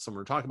for it. So when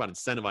we're talking about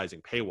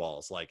incentivizing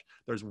paywalls, like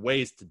there's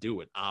ways to do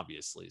it,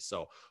 obviously.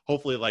 So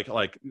hopefully like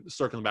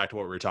circling back to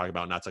what we were talking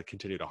about, not to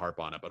continue to harp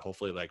on it, but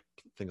hopefully like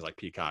things like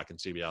Peacock and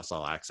CBS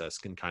All Access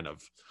can kind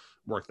of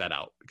work that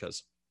out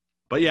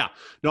But yeah,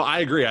 no, I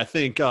agree. I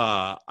think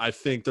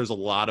there's a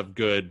lot of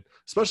good,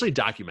 especially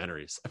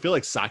documentaries. I feel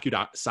like soccer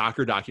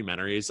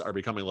documentaries are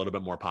becoming a little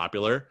bit more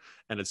popular,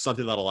 and it's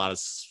something that a lot of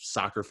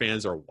soccer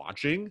fans are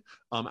watching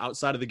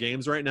outside of the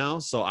games right now.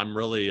 So I'm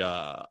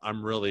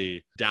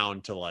really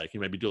down to like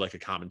maybe do like a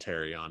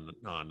commentary on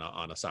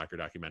a soccer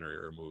documentary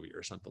or a movie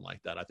or something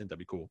like that. I think that'd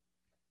be cool.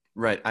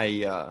 Right.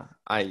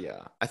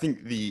 I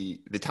think the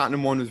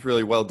Tottenham one was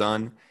really well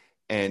done.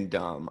 And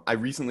I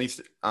recently,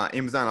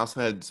 Amazon also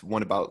has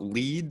one about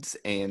Leeds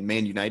and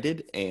Man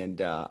United. And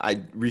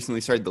I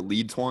recently started the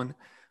Leeds one.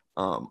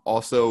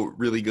 Also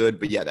really good.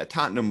 But yeah, that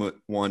Tottenham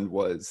one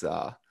was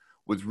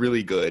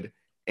really good.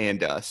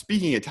 And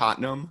speaking of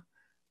Tottenham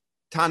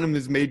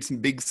has made some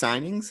big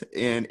signings.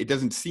 And it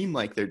doesn't seem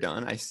like they're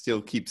done. I still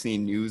keep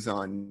seeing news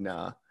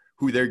on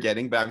who they're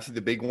getting, but obviously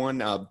the big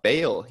one,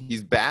 Bale.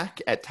 He's back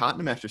at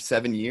Tottenham after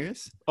 7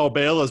 years. Oh,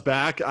 Bale is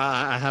back.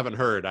 I haven't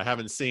heard. I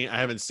haven't seen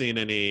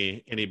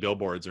any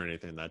billboards or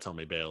anything that tell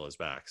me Bale is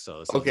back.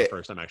 So this is the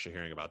first time actually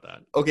hearing about that.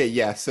 Okay,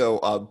 yeah.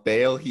 So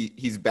Bale,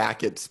 he's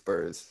back at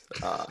Spurs.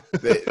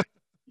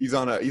 He's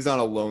on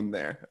a loan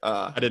there.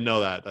 I didn't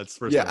know that. That's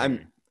first. Yeah,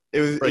 it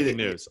was breaking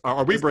news.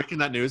 Are we breaking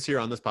that news here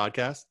on this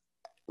podcast?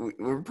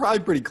 We're probably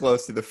pretty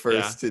close to the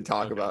first to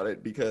talk about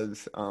it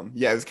because,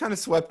 it was kind of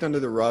swept under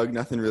the rug.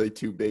 Nothing really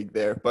too big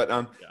there.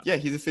 But,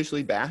 he's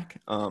officially back.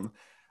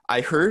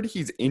 I heard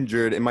he's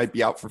injured and might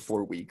be out for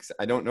 4 weeks.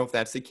 I don't know if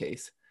that's the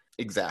case.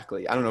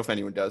 Exactly. I don't know if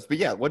anyone does. But,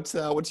 yeah, what's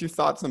your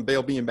thoughts on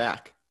Bale being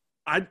back?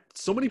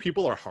 So many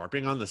people are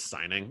harping on this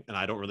signing, and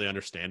I don't really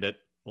understand it.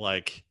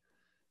 Like,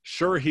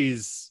 sure,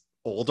 he's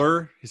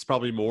older. He's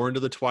probably more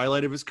into the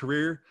twilight of his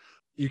career.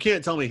 You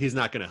can't tell me he's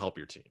not going to help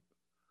your team.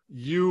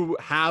 You've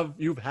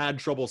had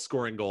trouble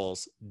scoring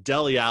goals.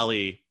 Dele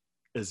Alli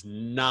is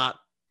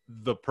not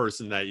the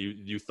person that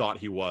you thought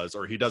he was,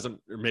 or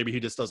maybe he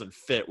just doesn't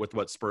fit with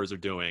what Spurs are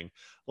doing.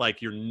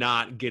 Like you're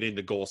not getting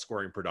the goal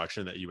scoring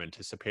production that you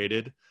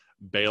anticipated.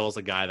 Bale's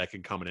a guy that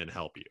can come in and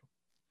help you.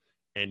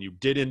 And you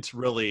didn't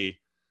really,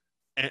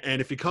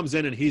 and if he comes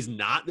in and he's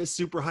not this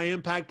super high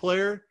impact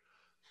player,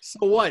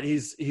 so what?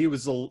 It's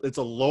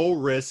a low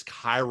risk,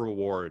 high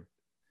reward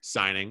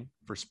signing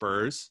for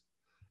Spurs.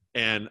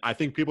 And I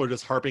think people are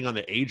just harping on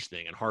the age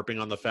thing and harping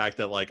on the fact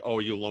that like, oh,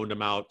 you loaned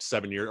him out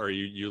 7 years or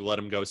you let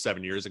him go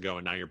 7 years ago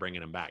and now you're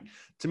bringing him back.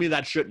 To me,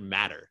 that shouldn't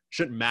matter.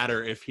 Shouldn't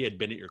matter if he had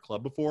been at your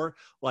club before.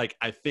 Like,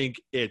 I think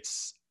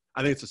it's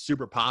I think it's a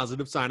super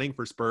positive signing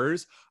for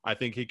Spurs. I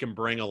think he can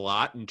bring a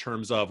lot in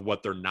terms of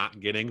what they're not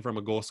getting from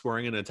a goal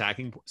scoring and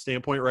attacking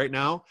standpoint right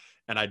now.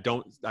 And I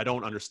don't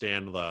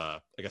understand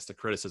the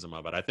criticism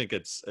of it. I think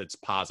it's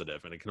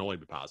positive, and it can only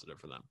be positive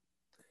for them.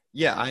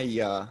 Yeah,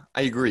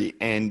 I agree.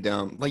 And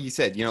like you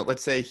said,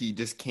 let's say he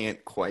just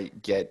can't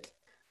quite get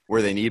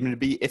where they need him to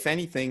be. If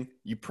anything,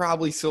 you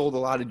probably sold a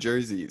lot of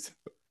jerseys.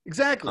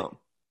 Exactly.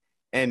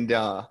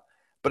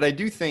 But I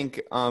do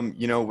think,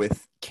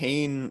 with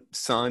Kane,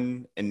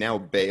 Son, and now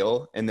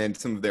Bale, and then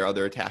some of their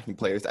other attacking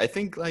players, I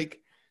think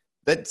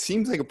that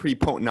seems like a pretty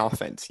potent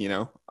offense,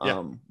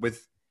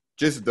 with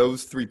just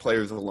those three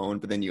players alone,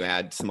 but then you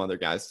add some other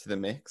guys to the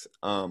mix.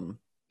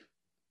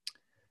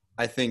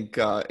 I think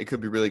it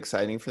could be really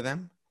exciting for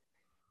them.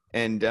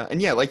 And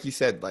yeah, like you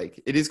said,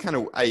 it is kind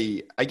of,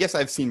 I guess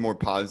I've seen more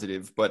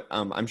positive, but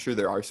I'm sure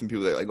there are some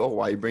people that are like, oh,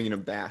 why are you bringing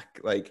him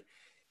back?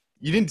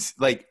 You didn't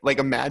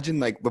imagine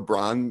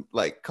LeBron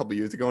a couple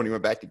years ago when he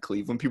went back to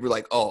Cleveland, people were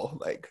like, oh,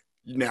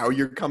 now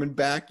you're coming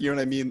back. You know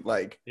what I mean?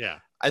 Yeah,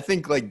 I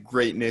think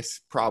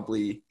greatness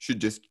probably should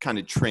just kind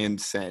of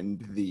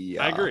transcend the,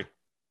 I agree.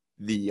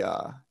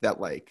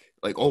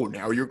 Oh,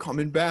 now you're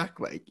coming back.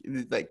 Come I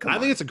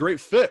think it's a great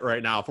fit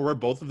right now for where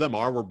both of them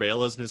are, where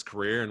Bale is in his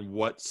career and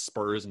what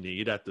Spurs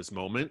need at this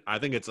moment. I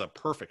think it's a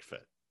perfect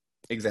fit.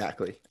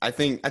 Exactly. I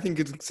think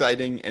it's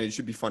exciting and it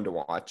should be fun to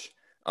watch.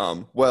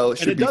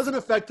 It doesn't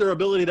affect their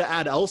ability to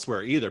add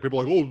elsewhere either.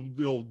 People are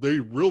like,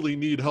 they really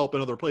need help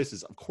in other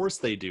places. Of course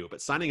they do,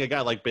 but signing a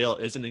guy like Bale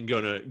isn't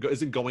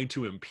going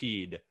to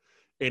impede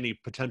any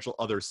potential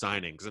other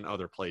signings in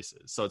other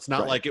places. So it's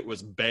not like it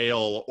was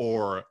Bale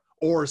or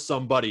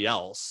somebody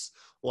else.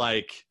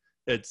 One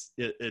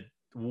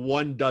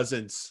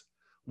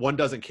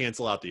doesn't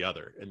cancel out the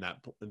other, in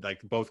that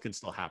both can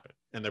still happen,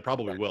 and they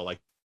probably will. Like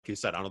you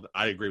said,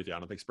 I agree with you. I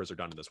don't think Spurs are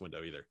done in this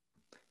window either.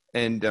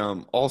 And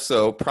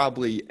also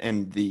probably,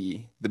 and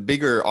the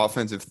bigger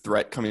offensive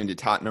threat coming into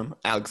Tottenham,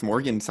 Alex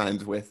Morgan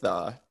signs with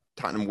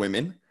Tottenham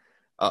Women.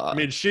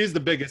 She's the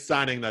biggest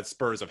signing that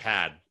Spurs have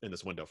had in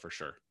this window for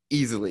sure.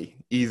 Easily.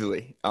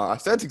 So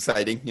that's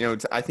exciting.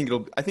 I think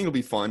it'll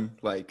be fun,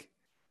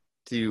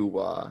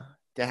 to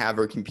have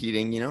her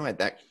competing, at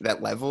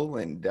that level,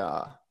 and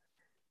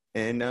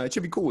it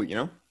should be cool,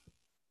 Yeah,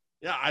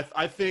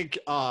 I think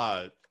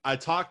I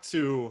talked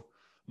to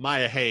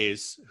Maya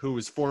Hayes, who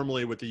was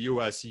formerly with the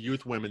U.S.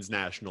 Youth Women's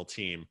National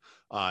Team.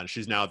 And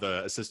she's now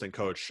the assistant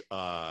coach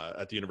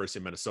at the University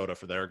of Minnesota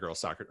for their girls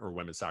soccer or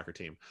women's soccer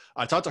team.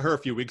 I talked to her a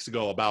few weeks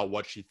ago about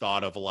what she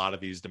thought of a lot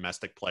of these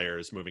domestic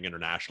players moving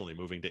internationally,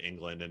 moving to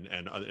England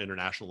and other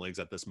international leagues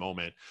at this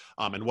moment,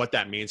 and what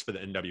that means for the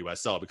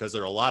NWSL, because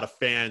there are a lot of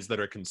fans that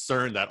are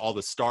concerned that all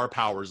the star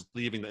power is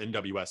leaving the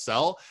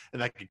NWSL,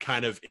 and that could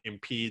kind of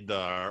impede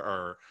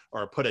or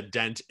put a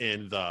dent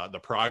in the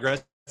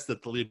progress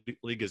that the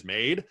league has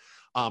made.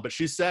 But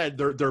she said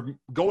they're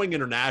going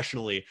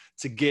internationally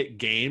to get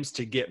games,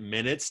 to get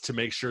minutes, to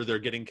make sure they're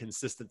getting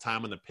consistent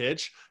time on the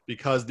pitch,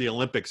 because the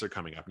Olympics are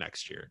coming up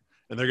next year.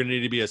 And they're going to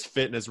need to be as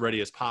fit and as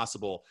ready as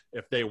possible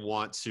if they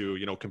want to,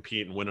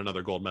 compete and win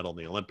another gold medal in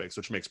the Olympics,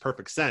 which makes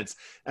perfect sense.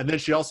 And then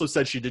she also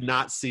said she did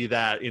not see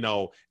that,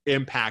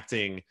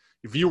 impacting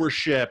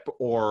viewership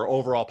or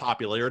overall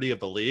popularity of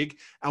the league.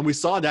 And we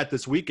saw that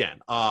this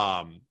weekend.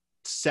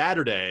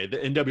 Saturday, the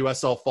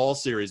NWSL Fall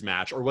Series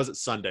match, or was it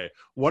Sunday?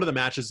 One of the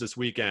matches this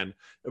weekend,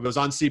 it was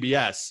on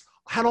CBS,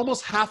 had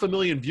almost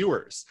 500,000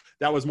 viewers.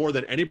 That was more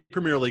than any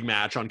Premier League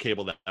match on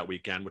cable that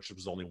weekend, which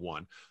was only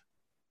one.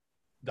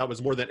 That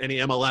was more than any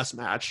MLS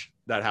match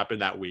that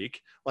happened that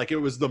week. It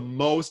was the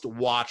most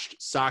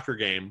watched soccer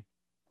game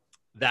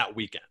that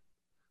weekend.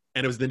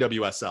 And it was the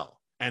NWSL.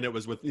 And it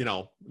was with,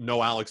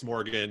 no Alex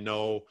Morgan,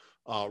 no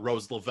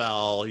Rose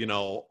Lavelle,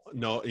 no,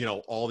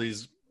 all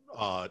these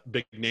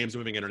big names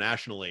moving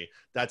internationally.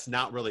 That's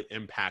not really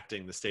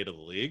impacting the state of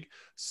the league.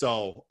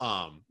 So,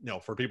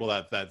 for people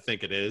that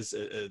think it is,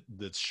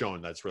 it's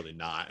shown that's really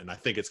not. And I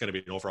think it's going to be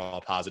an overall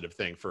positive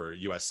thing for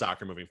U.S.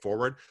 soccer moving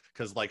forward,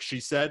 because like she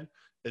said,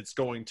 it's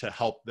going to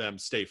help them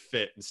stay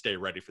fit and stay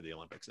ready for the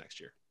Olympics next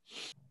year.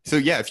 So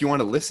yeah, if you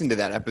want to listen to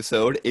that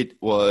episode, it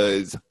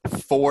was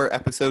 4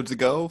 episodes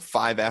ago,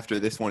 5 after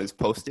this one is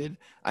posted.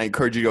 I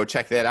encourage you to go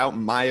check that out.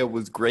 Maya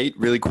was great.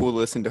 Really cool to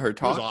listen to her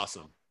talk. It was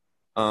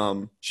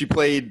awesome. She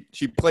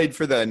played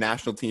for the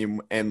national team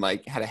and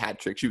had a hat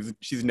trick.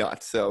 She's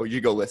nuts. So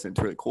you go listen.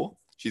 It's really cool.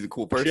 She's a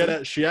cool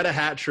person. She had a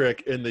hat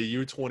trick in the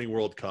U20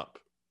 World Cup.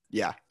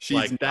 Yeah.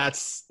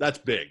 That's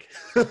big.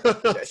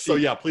 So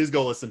yeah, please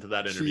go listen to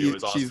that interview. It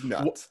was awesome. She's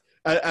nuts.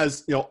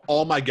 As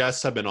all my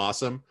guests have been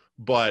awesome,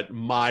 but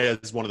Maya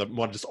is one of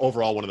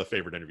the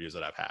favorite interviews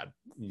that I've had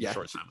in a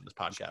short time on this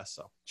podcast.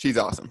 So she's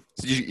awesome.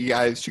 So you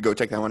guys should go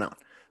check that one out.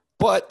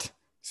 But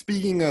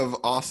speaking of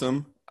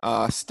awesome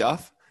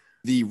stuff,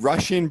 the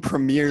Russian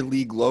Premier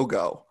League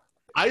logo.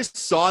 I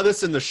saw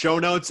this in the show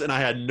notes and I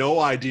had no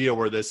idea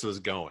where this was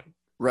going.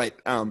 Right.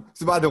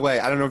 So by the way,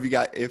 I don't know if you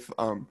got, if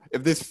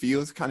this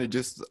feels kind of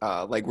just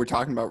like we're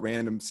talking about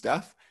random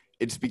stuff,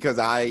 it's because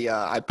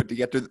I put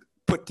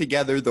put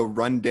together the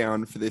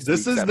rundown for this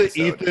This week's is the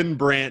episode. Ethan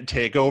Brandt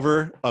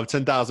takeover of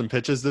 10,000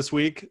 pitches this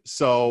week.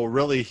 So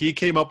really, he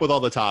came up with all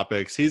the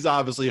topics. He's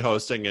obviously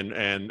hosting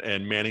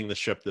and manning the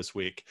ship this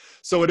week.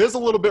 So it is a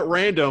little bit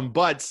random,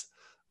 but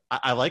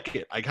I like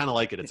it. I kind of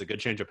like it. It's a good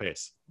change of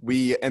pace.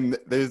 We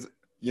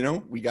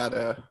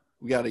gotta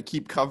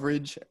keep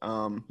coverage,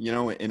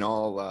 in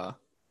all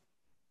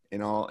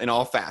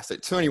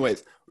facets. So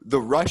anyways,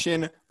 the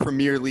Russian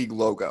Premier League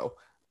logo.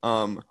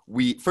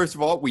 We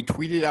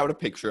tweeted out a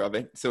picture of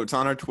it, so it's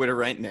on our Twitter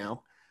right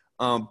now.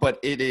 But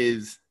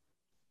it's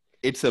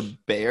a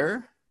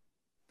bear.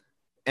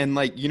 And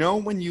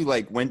when you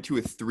went to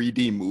a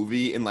 3D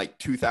movie in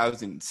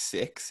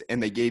 2006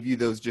 and they gave you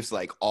those just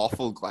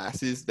awful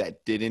glasses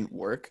that didn't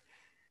work,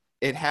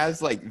 it has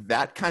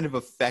that kind of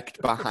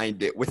effect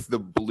behind it with the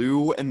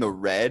blue and the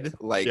red,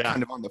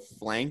 kind of on the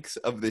flanks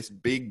of this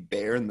big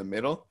bear in the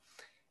middle.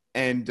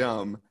 And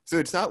so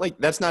it's not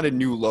that's not a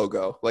new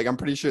logo. I'm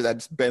pretty sure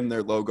that's been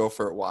their logo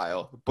for a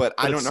while, but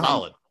I don't know.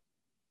 Solid.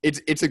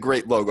 It's a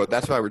great logo.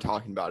 That's why we're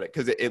talking about it,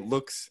 because it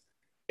looks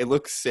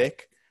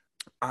sick.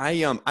 I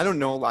don't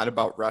know a lot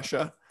about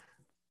Russia,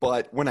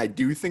 but when I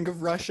do think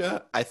of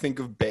Russia, I think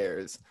of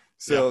bears.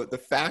 So the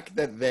fact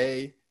that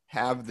they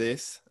have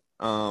this,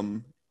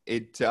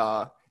 it's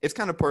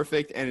kind of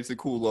perfect, and it's a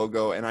cool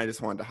logo, and I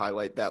just wanted to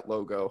highlight that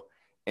logo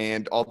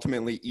and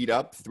ultimately eat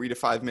up 3 to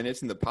 5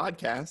 minutes in the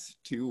podcast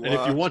to. And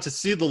if you want to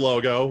see the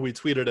logo, we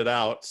tweeted it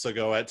out. So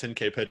go at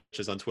 10K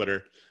Pitches on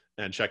Twitter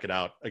and check it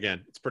out.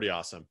 Again, it's pretty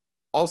awesome.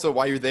 Also,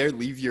 while you're there,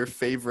 leave your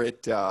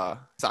favorite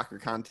soccer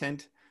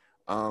content.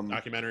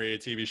 Documentary,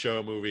 TV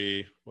show,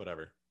 movie,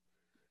 whatever.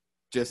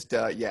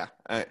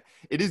 It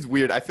is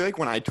weird. I feel like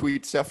when I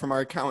tweet stuff from our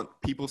account,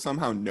 people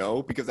somehow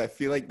know, because I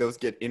feel like those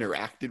get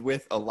interacted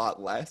with a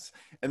lot less.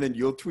 And then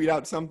you'll tweet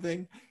out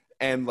something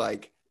and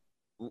like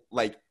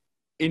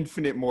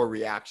infinite more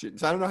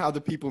reactions. I don't know how the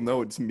people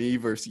know it's me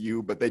versus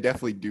you, but they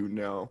definitely do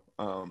know.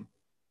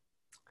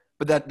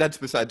 But that's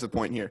besides the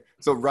point here.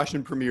 So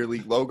Russian Premier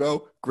League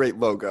logo, great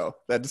logo.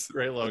 That's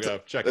great logo.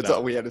 Check it out. That's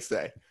all we had to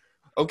say.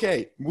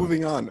 Okay,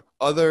 moving on.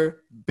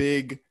 Other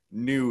big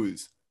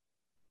news.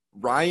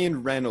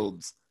 Ryan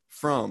Reynolds,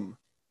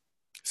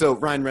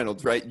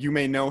 right? You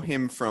may know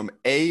him from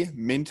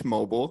Mint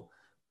Mobile.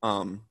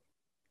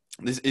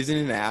 This isn't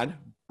an ad,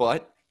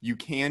 but you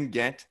can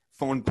get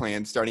phone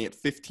plans starting at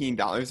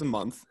 $15 a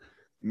month.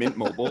 Mint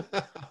Mobile.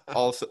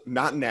 Also,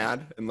 not an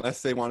ad.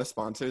 Unless they want to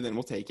sponsor, then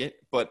we'll take it.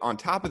 But on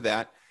top of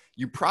that,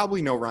 you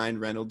probably know Ryan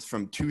Reynolds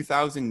from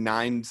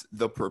 2009's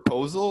The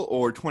Proposal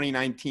or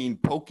 2019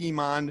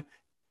 Pokemon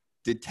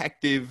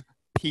Detective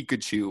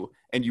Pikachu.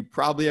 And you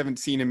probably haven't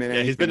seen him in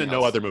anything he's been in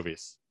else. no other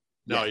movies.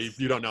 No, Yes.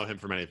 you don't know him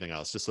from anything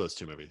else. Just those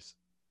two movies.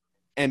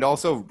 And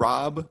also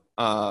Rob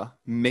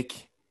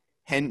McHenley,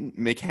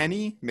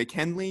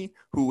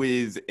 who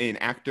is an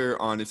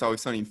actor on It's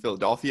Always Sunny in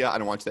Philadelphia. I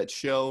don't watch that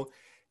show.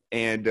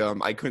 And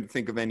I couldn't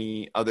think of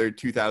any other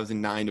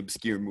 2009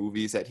 obscure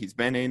movies that he's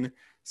been in.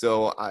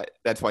 So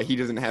that's why he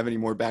doesn't have any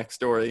more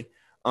backstory.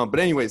 But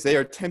anyways, they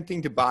are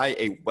attempting to buy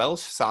a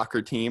Welsh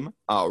soccer team,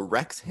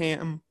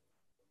 Wrexham,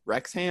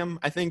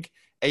 I think,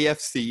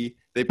 AFC.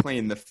 They play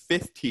in the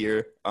 5th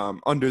tier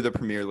under the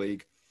Premier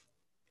League.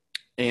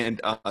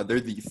 And they're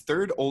the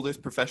 3rd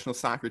oldest professional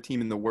soccer team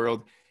in the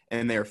world,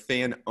 and they're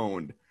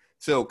fan-owned.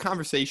 So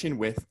conversation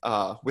with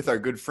our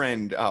good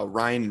friend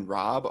Ryan and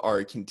Rob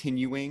are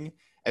continuing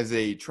as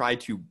they try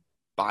to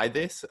buy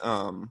this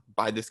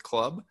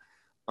club.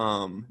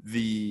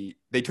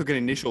 They took an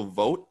initial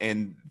vote,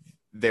 and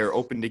they're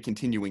open to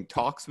continuing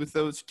talks with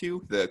those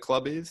two. The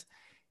club is.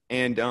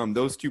 And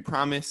those two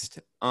promised,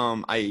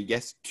 I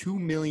guess, $2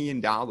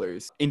 million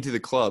into the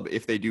club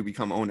if they do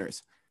become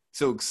owners.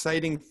 So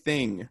exciting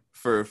thing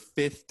for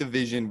 5th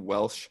division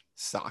Welsh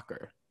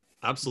soccer.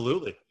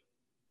 Absolutely.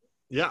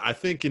 Yeah, I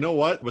think, you know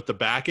what? With the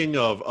backing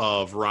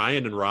of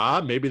Ryan and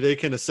Rob, maybe they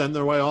can ascend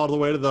their way all the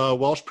way to the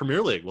Welsh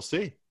Premier League. We'll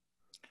see.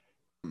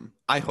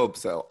 I hope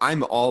so.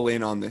 I'm all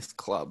in on this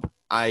club.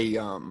 I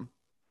know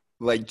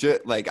we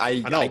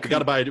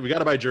gotta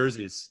buy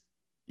jerseys.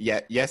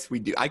 Yeah, yes, we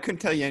do. I couldn't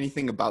tell you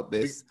anything about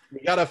this.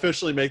 We got to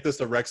officially make this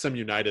a Wrexham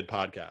United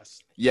podcast.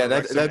 Yeah,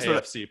 that's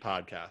AFC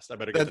podcast. I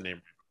better get the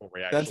name before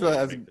we actually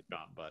make the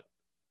jump. But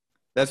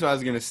that's what I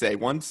was gonna say.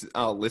 Once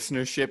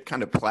listenership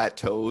kind of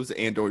plateaus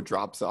and or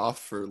drops off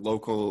for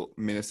local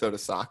Minnesota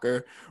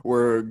soccer,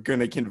 we're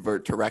gonna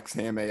convert to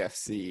Wrexham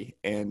AFC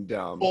and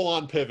full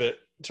on pivot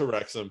to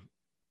Wrexham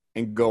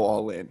and go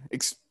all in.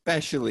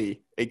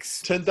 Especially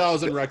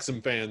 10,000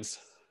 Wrexham fans.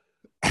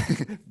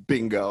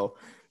 Bingo.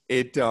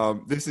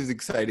 This is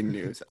exciting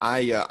news.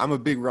 I'm a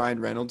big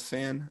Ryan Reynolds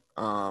fan.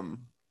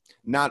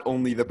 Not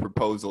only The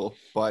Proposal,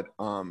 but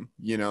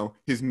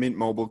his Mint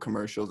Mobile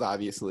commercials,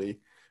 obviously.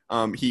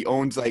 He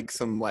owns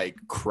some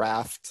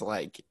craft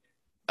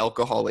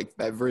alcoholic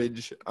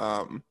beverage.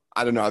 I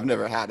don't know, I've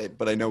never had it,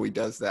 but I know he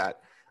does that.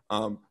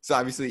 So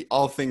obviously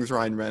all things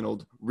Ryan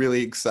Reynolds,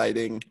 really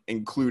exciting,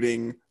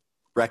 including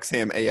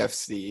Wrexham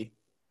AFC.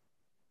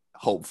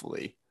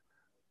 Hopefully.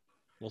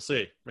 We'll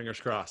see. Fingers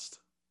crossed.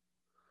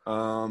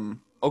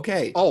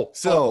 Okay.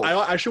 So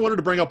I actually wanted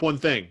to bring up one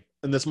thing,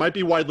 and this might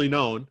be widely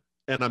known,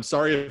 and I'm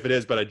sorry if it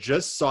is, but I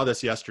just saw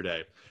this yesterday.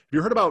 Have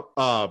you heard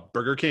about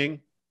Burger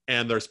King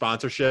and their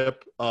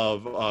sponsorship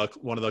of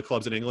one of the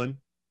clubs in England?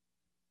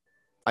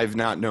 I've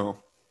not known.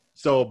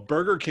 So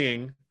Burger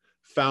King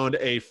found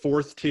a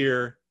fourth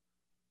tier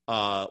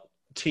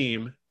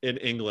team in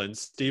England,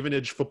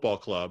 Stevenage Football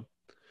Club,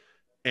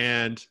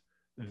 and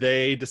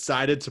they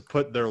decided to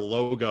put their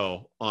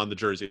logo on the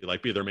jersey,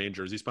 like be their main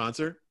jersey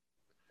sponsor.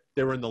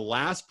 They were in the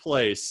last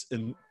place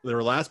in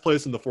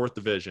the fourth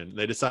division.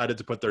 They decided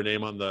to put their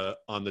name on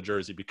the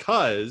jersey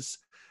because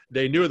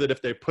they knew that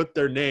if they put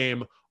their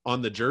name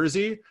on the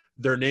jersey,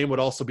 their name would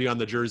also be on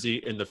the jersey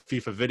in the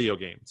FIFA video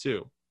game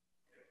too.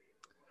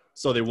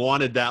 So they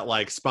wanted that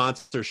like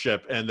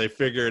sponsorship, and I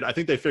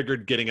think they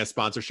figured getting a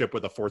sponsorship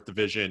with a fourth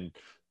division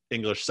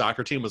English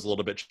soccer team was a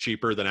little bit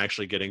cheaper than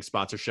actually getting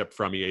sponsorship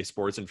from EA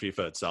Sports and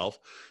FIFA itself.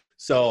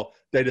 So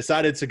they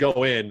decided to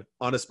go in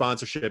on a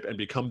sponsorship and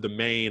become the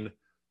main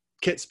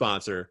kit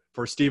sponsor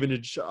for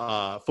Stevenage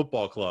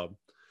Football Club.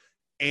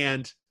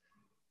 And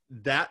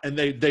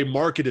they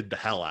marketed the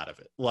hell out of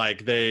it.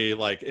 Like they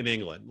like in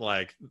England,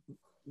 like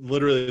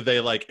literally they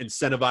like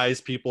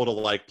incentivize people to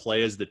like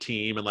play as the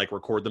team and like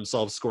record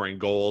themselves scoring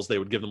goals. They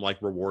would give them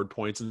like reward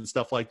points and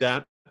stuff like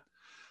that.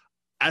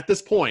 At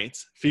this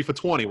point, FIFA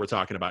 20 we're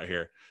talking about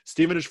here,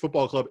 Stevenage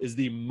Football Club is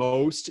the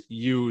most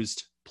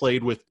used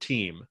played with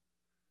team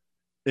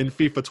in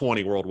FIFA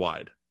 20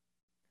 worldwide.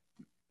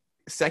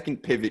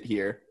 Second pivot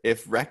here.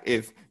 If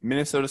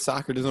Minnesota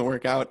Soccer doesn't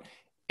work out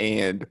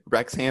and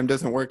Wrexham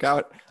doesn't work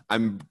out,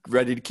 I'm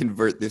ready to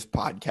convert this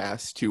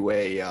podcast to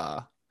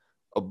a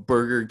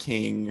Burger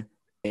King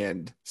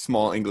and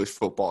Small English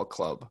Football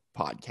Club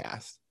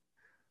podcast.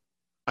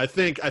 I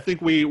think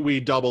we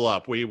double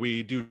up.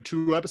 We do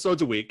 2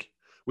 episodes a week.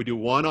 We do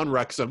one on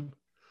Wrexham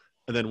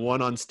and then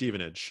one on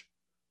Stevenage.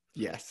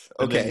 Yes.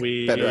 Okay. And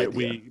then better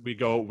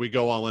idea. we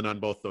go all in on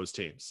both those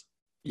teams.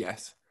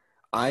 Yes.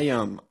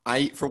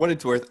 I for what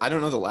it's worth, I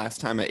don't know the last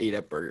time I ate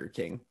at Burger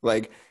King.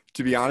 Like,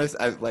 to be honest,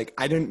 I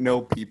didn't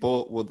know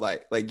people would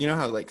like you know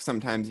how like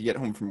sometimes you get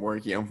home from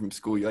work, you get home from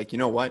school, you're like, you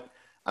know what?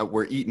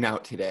 We're eating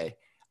out today.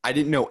 I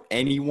didn't know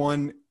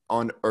anyone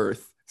on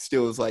earth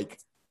still was like,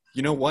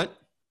 you know what?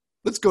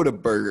 Let's go to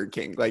Burger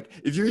King. Like,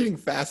 if you're eating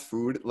fast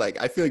food, like,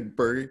 I feel like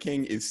Burger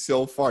King is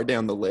so far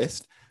down the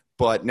list.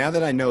 But now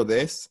that I know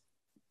this,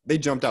 they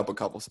jumped up a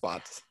couple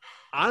spots.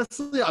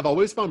 Honestly, I've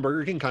always found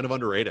Burger King kind of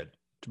underrated,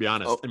 to be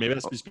honest. And maybe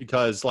that's just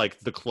because, like,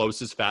 the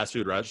closest fast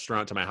food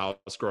restaurant to my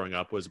house growing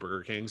up was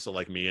Burger King. So,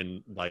 like, me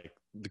and, like,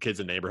 the kids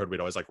in the neighborhood,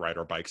 we'd always, like, ride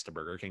our bikes to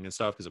Burger King and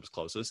stuff because it was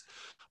closest.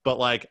 But,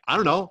 like, I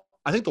don't know.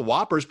 I think the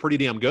Whopper's pretty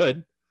damn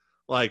good.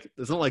 Like,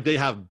 it's not like they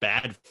have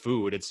bad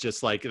food. It's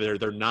just, like,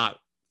 they're not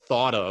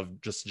thought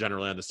of just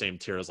generally on the same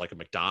tier as like a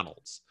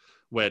McDonald's,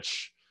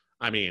 which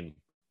I mean,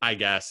 I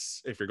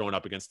guess if you're going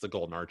up against the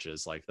Golden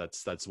Arches, like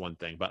that's one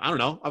thing. But I don't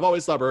know. I've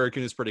always thought Burger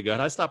King is pretty good.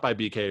 I stop by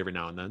BK every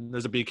now and then.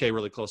 There's a BK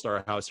really close to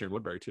our house here in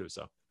Woodbury too.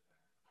 So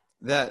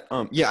that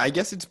yeah, I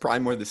guess it's probably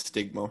more the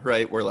stigma,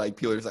 right? Where like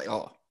people are just like,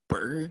 oh,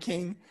 Burger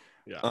King.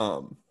 Yeah.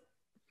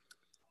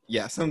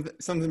 Yeah,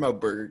 something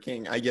about Burger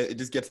King. I get it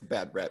just gets a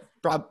bad rep.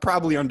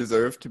 Probably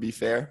undeserved, to be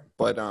fair,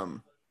 but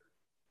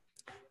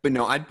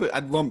no,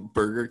 I'd lump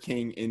Burger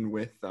King in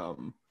with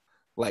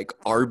like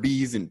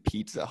Arby's and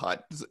Pizza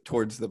Hut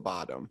towards the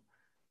bottom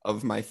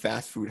of my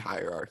fast food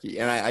hierarchy.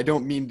 And I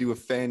don't mean to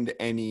offend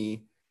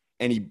any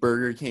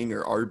Burger King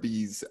or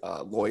Arby's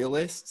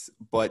loyalists,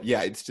 but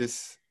yeah,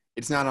 it's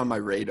not on my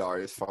radar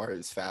as far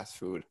as fast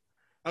food.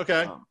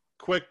 Okay,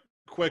 quick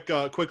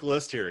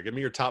list here. Give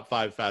me your top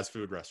 5 fast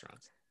food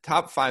restaurants.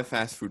 Top 5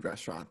 fast food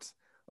restaurants.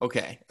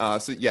 Okay,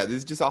 so yeah, this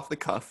is just off the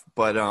cuff,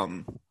 but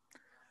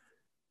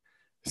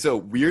so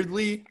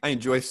weirdly, I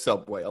enjoy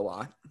Subway a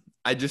lot.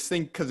 I just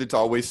think because it's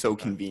always so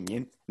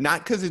convenient.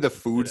 Not because the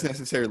food's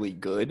necessarily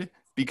good,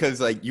 because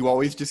like you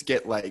always just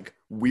get like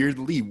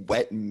weirdly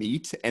wet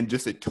meat and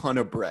just a ton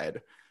of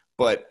bread.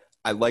 But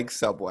I like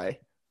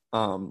Subway.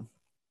 Can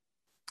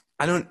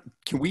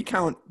we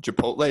count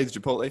Chipotle as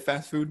Chipotle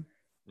fast food?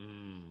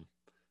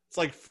 It's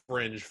like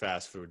fringe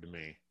fast food to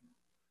me.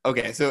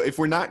 Okay, so if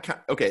we're not so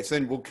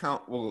then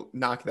we'll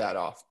knock that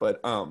off. But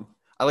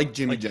I like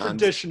Jimmy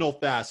John's. Traditional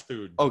fast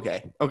food.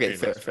 Okay,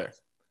 fair.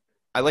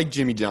 I like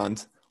Jimmy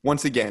John's.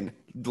 Once again,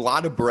 a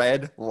lot of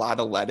bread, a lot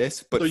of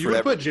lettuce. But so you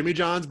would put Jimmy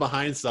John's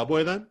behind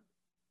Subway then?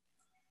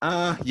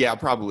 Yeah,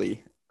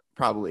 probably.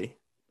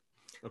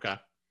 Okay.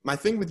 My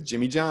thing with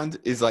Jimmy John's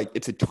is like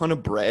it's a ton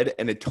of bread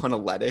and a ton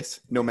of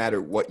lettuce, no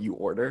matter what you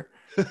order.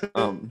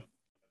 I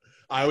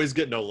always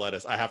get no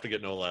lettuce. I have to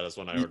get no lettuce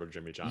when I order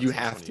Jimmy John's. You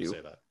have to. You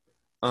say that.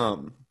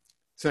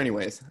 So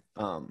anyways,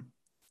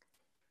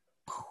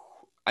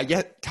 I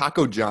get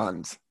Taco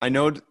John's. I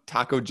know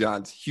Taco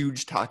John's,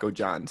 huge Taco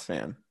John's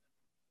fan.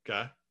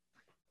 Okay.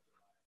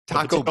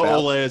 Taco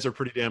Bell. Olays are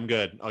pretty damn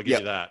good. I'll give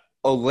you that.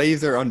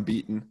 Olays are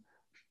unbeaten.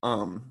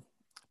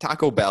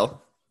 Taco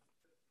Bell.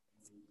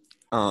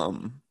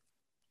 $5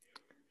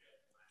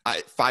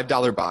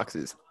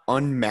 boxes,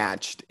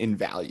 unmatched in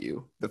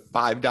value. The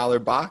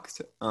 $5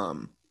 box,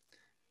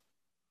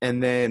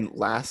 And then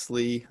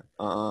lastly,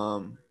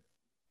 I'm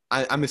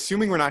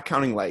assuming we're not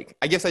counting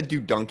I guess I'd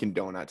do Dunkin'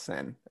 Donuts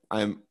then.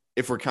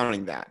 If we're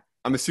counting that.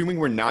 I'm assuming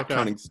we're not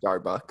counting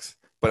Starbucks,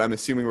 but I'm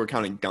assuming we're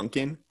counting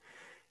Dunkin'.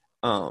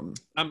 I'm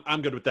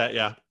good with that.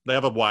 Yeah, they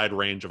have a wide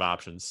range of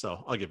options,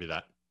 so I'll give you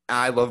that.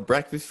 I love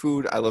breakfast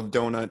food. I love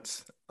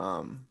donuts.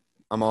 I'm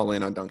all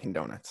in on Dunkin'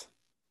 Donuts.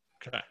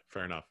 Okay,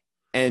 fair enough.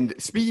 And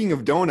speaking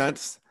of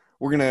donuts,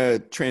 we're gonna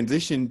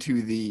transition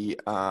to the.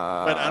 But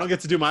I don't get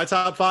to do my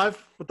top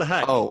 5. What the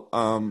heck? Oh,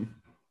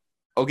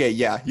 okay,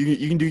 yeah,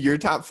 you can do your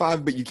top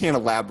 5, but you can't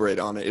elaborate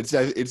on it. It's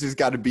just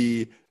got to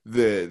be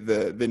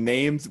the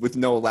names with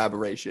no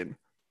elaboration.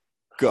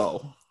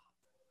 Go.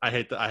 I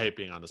hate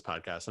being on this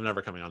podcast. I'm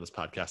never coming on this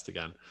podcast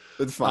again.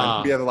 That's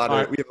fine. We have a lot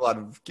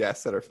of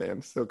guests that are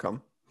fans, so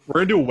come.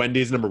 We're gonna do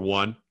Wendy's number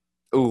 1.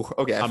 Oh,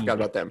 okay. I forgot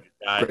about them.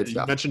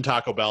 You mentioned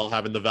Taco Bell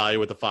having the value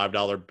with the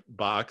 $5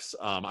 box.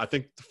 I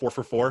think 4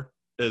 for $4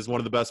 is one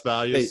of the best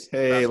values.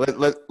 Hey,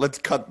 let's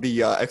cut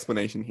the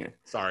explanation here.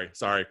 Sorry.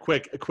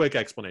 Quick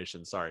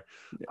explanation. Sorry.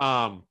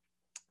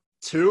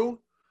 2,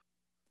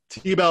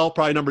 T-Bell,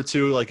 probably number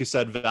 2, like you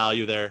said,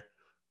 value there.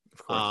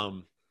 Of course.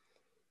 I'm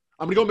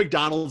going to go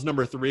McDonald's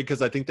number 3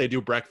 because I think they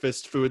do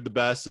breakfast food the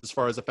best as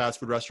far as the fast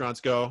food restaurants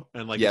go.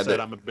 And like you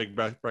said, I'm a big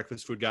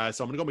breakfast food guy.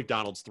 So I'm going to go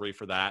McDonald's 3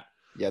 for that.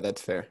 Yeah, that's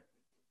fair.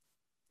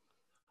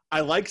 I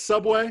like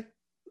Subway,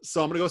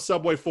 so I'm going to go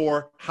Subway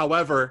 4.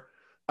 However,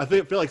 I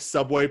feel like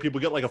Subway,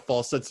 people get like a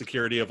false sense of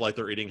security of like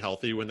they're eating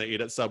healthy when they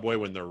eat at Subway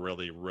when they're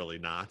really, really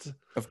not.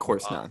 Of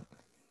course not.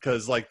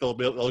 Because like they'll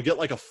get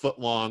like a foot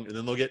long, and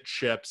then they'll get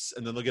chips,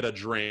 and then they'll get a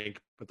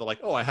drink. But they're like,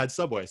 "Oh, I had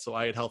Subway, so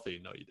I ate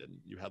healthy." No, you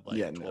didn't. You had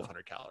like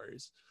 1,200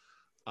 calories.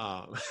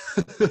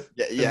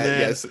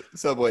 Yes.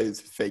 Subway is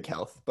fake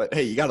health, but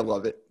hey, you gotta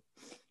love it.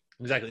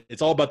 Exactly.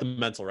 It's all about the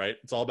mental, right?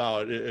 It's all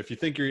about if you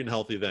think you're eating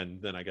healthy,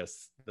 then I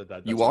guess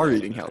that's you are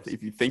eating healthy.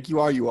 If you think you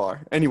are, you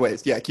are.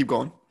 Anyways, yeah, keep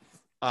going.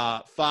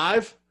 5.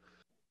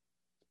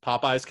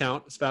 Popeyes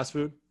count as fast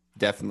food?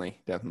 Definitely.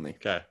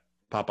 Okay.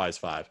 Popeyes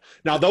 5.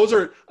 Now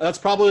that's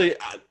probably,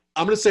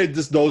 I'm going to say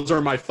those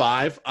are my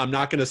 5. I'm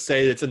not going to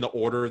say it's in the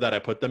order that I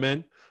put them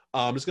in.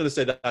 I'm just going to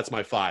say that's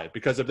my 5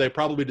 because if they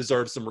probably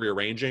deserve some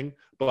rearranging,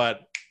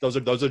 but those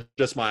are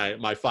just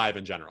my 5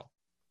 in general.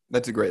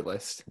 That's a great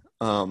list.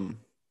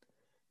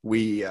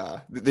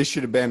 This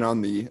should have been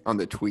on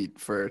the tweet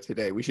for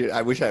today.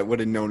 I wish I would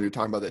have known we were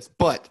talking about this,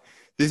 but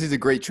this is a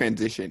great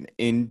transition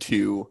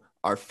into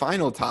our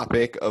final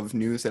topic of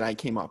news that I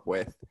came up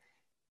with,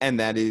 and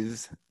that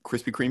is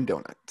Krispy Kreme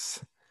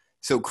donuts.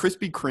 So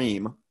Krispy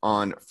Kreme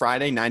on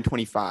Friday,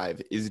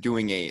 9/25 is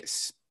doing a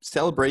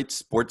Celebrate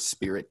Sports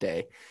Spirit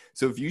Day.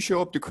 So if you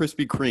show up to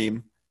Krispy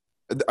Kreme,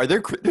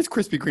 there's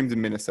Krispy Kremes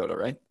in Minnesota,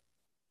 right?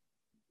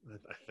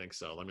 I think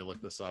so. Let me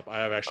look this up.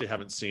 I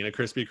haven't seen a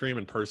Krispy Kreme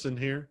in person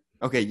here.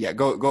 Okay, yeah,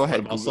 go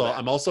ahead.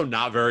 I'm also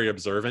not very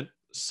observant.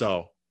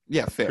 So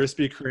yeah, fair.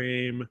 Krispy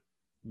Kreme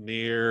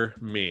near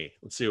me.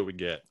 Let's see what we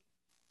get.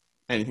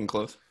 Anything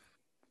close?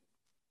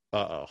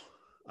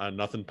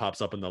 Nothing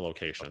pops up in the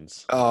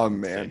locations. Oh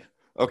man.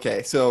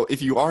 Okay, so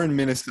if you are in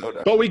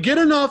Minnesota, but we get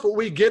enough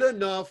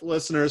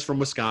listeners from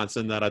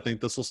Wisconsin that I think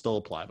this will still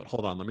apply. But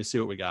hold on, let me see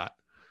what we got.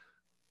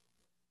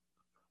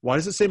 Why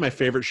does it say my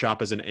favorite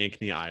shop is in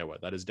Ankeny, Iowa?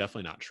 That is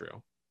definitely not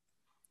true.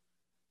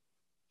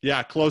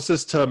 Yeah,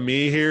 closest to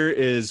me here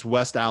is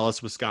West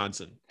Allis,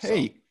 Wisconsin.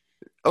 Hey,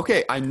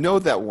 okay, I know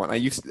that one.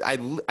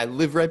 I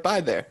live right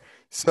by there.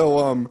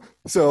 So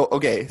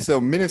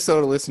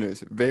Minnesota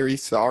listeners, very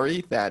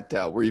sorry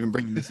that we're even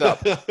bringing this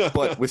up.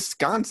 But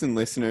Wisconsin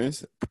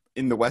listeners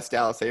in the West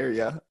Allis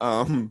area,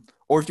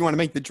 or if you want to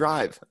make the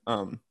drive,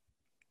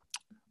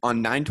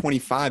 on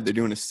 9/25, they're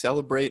doing a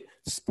Celebrate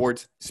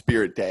Sports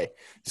Spirit Day.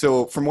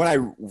 So from what I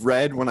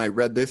read when I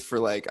read this for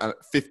like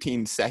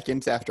 15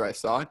 seconds after I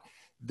saw it,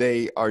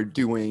 they are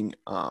doing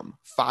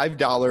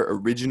 $5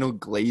 original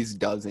glazed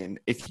dozen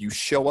if you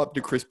show up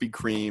to Krispy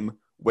Kreme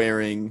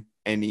wearing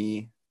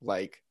any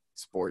like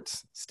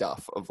sports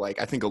stuff of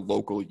like, I think a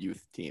local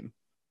youth team,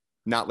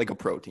 not like a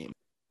pro team.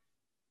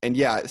 And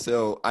yeah,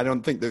 so I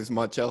don't think there's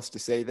much else to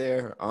say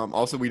there.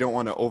 Also, we don't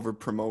want to over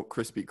promote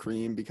Krispy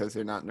Kreme because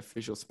they're not an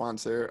official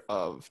sponsor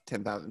of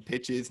 10,000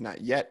 Pitches,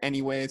 not yet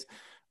anyways.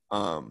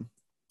 Hold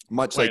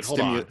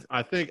on.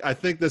 I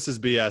think this is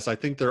BS. I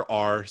think there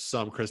are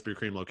some Krispy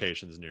Kreme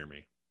locations near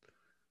me.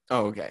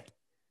 Oh, okay.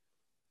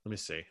 Let me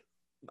see.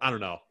 I don't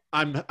know.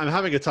 I'm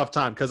having a tough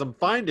time because I'm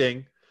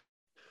finding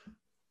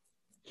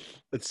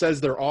it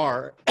says there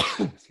are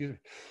excuse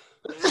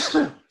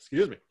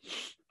me.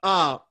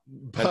 Sorry,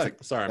 I'm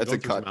going through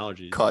some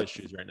allergy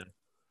issues right now.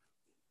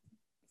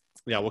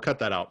 Yeah, we'll cut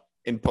that out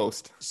in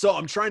post. So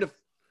I'm trying to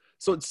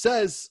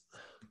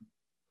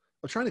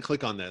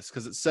click on this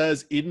because it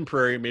says Eden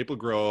Prairie, Maple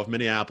Grove,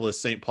 Minneapolis,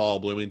 St. Paul,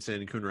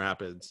 Bloomington, and Coon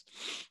Rapids.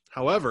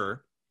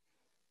 However,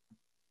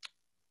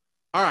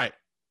 all right,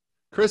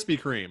 Krispy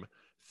Kreme,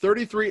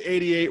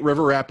 3388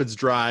 River Rapids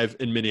Drive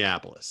in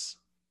Minneapolis.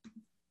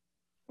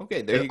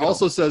 Okay, there you go. It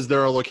also says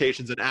there are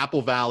locations in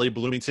Apple Valley,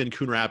 Bloomington,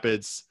 Coon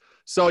Rapids.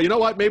 So you know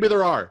what? Maybe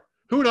there are.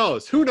 Who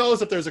knows? Who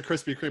knows if there's a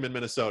Krispy Kreme in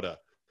Minnesota?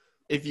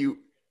 if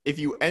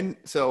you end,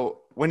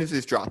 so when is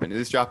this dropping? Is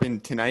this dropping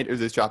tonight or is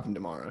this dropping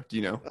tomorrow? Do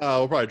you know?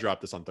 We'll probably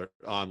drop this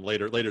on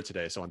later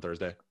today, so on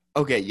Thursday.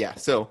 Okay, yeah.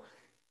 So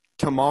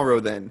tomorrow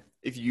then,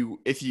 if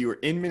you're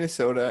in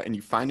Minnesota and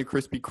you find a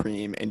Krispy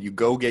Kreme and you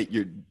go get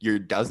your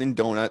dozen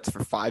donuts for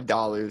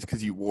 $5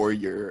 because you wore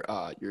your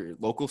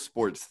local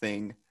sports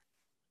thing,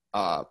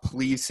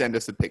 please send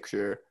us a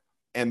picture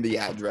and the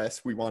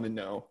address. We want to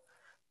know.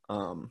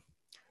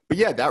 But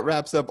yeah, that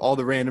wraps up all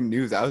the random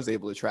news I was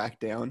able to track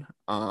down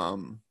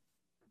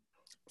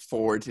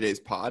for today's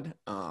pod.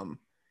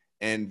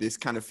 And this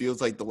kind of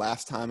feels like the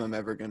last time I'm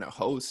ever going to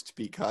host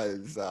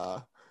because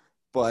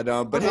But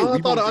hey, I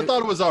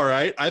thought it was all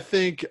right. I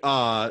think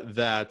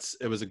that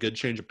it was a good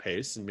change of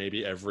pace, and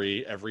maybe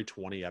every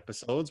 20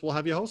 episodes we'll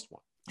have you host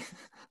one.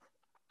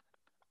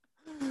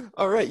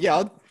 All right,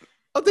 yeah,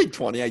 I'll take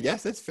 20. I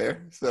guess that's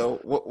fair. So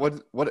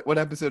what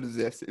episode is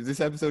this? Is this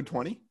episode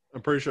 20?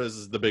 I'm pretty sure this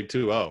is the Big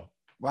 2-0.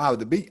 Wow,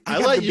 the big. I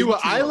let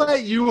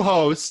you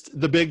host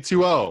the Big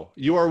 2-0.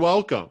 You are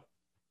welcome.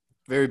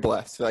 Very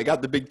blessed. So I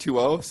got the Big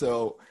 2-0.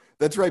 So.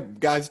 That's right,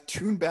 guys.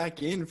 Tune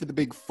back in for the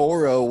Big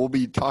 4-0. We'll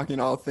be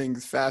talking all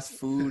things fast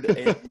food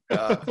and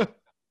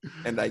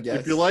I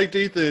guess if you liked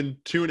Ethan,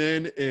 tune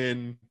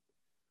in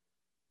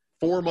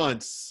 4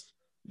 months.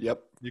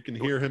 Yep, you can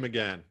hear him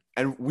again.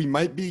 And we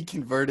might be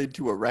converted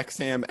to a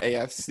Wrexham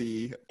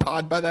AFC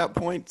pod by that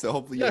point. So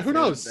hopefully, who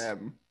knows?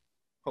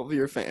 Hopefully,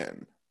 you're a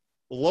fan.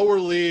 Lower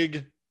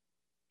league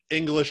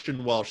English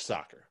and Welsh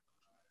soccer.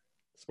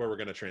 That's where we're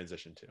going to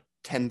transition to.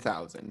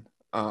 10,000.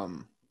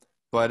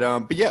 But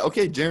yeah,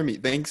 okay, Jeremy,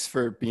 thanks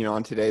for being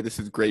on today. This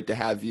is great to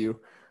have you.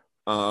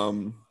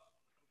 It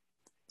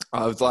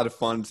was a lot of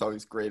fun. It's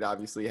always great,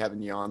 obviously,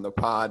 having you on the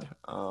pod.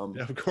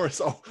 Yeah, of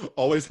course.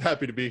 Always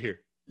happy to be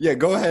here. Yeah,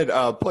 go ahead.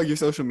 Plug your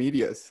social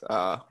medias.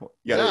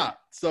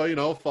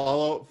 So,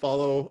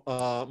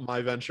 follow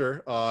my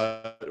venture.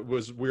 It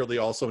was weirdly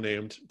also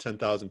named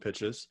 10,000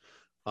 Pitches.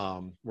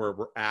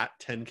 We're at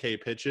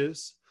 10K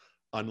Pitches,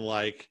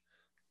 unlike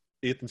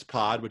Ethan's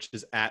pod, which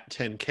is at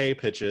 10K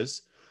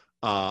Pitches.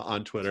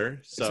 On Twitter.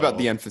 So it's about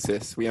the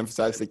emphasis. We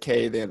emphasize the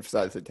K, they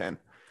emphasize the 10.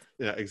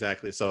 Yeah,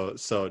 exactly. So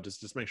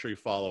just make sure you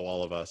follow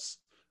all of us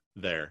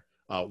there.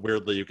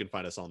 Weirdly, you can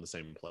find us all in the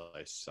same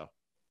place. So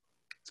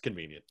it's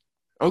convenient.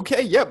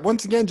 Okay. Yep.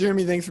 Once again,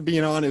 Jeremy, thanks for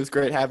being on. It was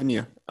great having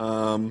you.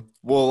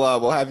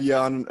 We'll have you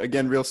on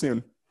again real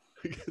soon.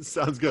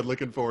 Sounds good.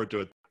 Looking forward to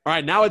it. All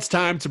right, now it's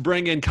time to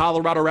bring in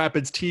Colorado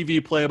Rapids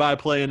TV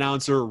play-by-play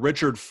announcer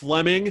Richard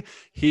Fleming.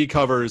 He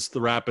covers the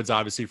Rapids,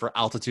 obviously, for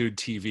Altitude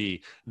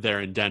TV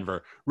there in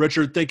Denver.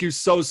 Richard, thank you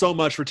so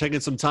much for taking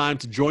some time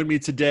to join me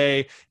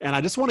today. And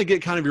I just want to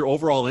get kind of your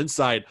overall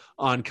insight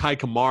on Kai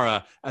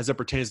Kamara as it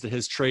pertains to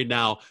his trade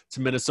now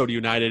to Minnesota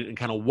United and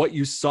kind of what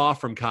you saw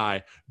from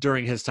Kai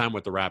during his time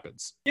with the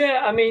Rapids.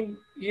 Yeah, I mean,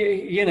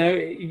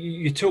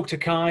 you talk to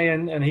Kai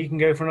and he can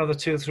go for another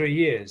 2 or 3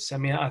 years. I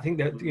mean, I think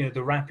that,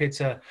 the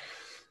Rapids are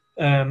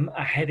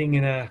heading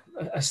in a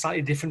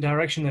slightly different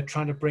direction. They're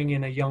trying to bring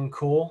in a young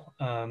core.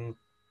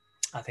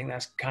 I think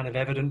that's kind of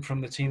evident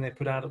from the team they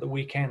put out at the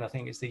weekend. I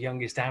think it's the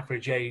youngest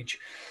average age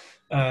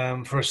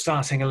for a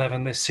starting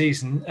 11 this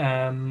season.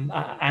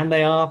 And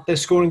they're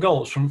scoring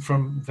goals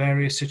from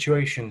various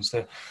situations.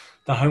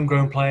 The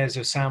homegrown players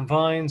of Sam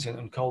Vines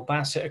and Cole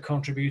Bassett are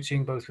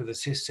contributing both with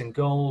assists and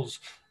goals.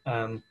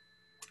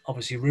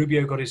 Obviously,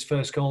 Rubio got his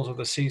first goals of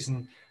the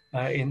season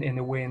in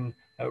the win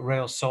at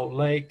Real Salt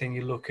Lake. Then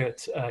you look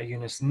at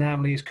Yunus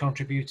Namli is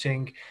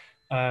contributing,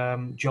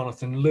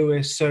 Jonathan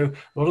Lewis. So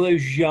a lot of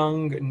those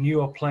young,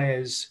 newer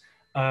players.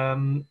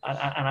 And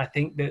I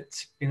think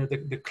that,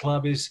 the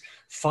club is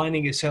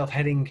finding itself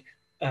heading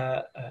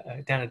down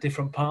a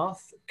different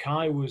path.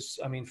 Kai was,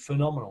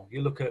 phenomenal.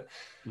 You look at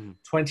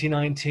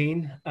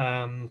 2019,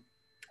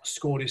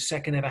 scored his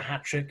second ever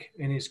hat-trick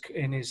in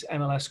his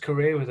MLS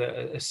career with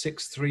a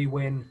 6-3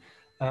 win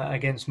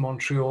against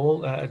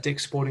Montreal at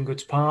Dick's Sporting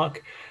Goods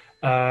Park.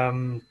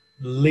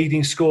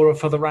 Leading scorer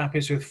for the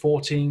Rapids with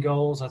 14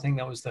 goals. I think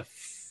that was the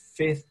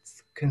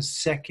 5th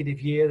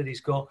consecutive year that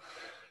he's got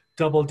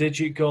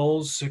double-digit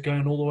goals, so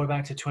going all the way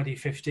back to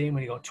 2015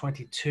 when he got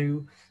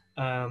 22.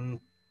 And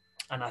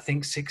I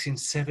think 6 in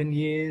 7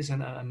 years,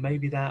 and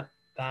maybe that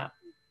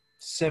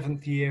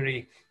 7th year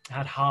he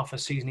had half a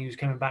season. He was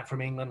coming back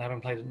from England, having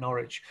played at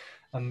Norwich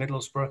and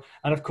Middlesbrough.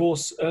 And of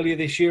course, earlier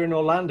this year in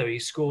Orlando, he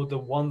scored the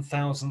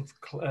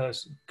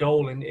 1,000th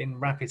goal in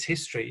Rapids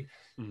history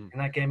in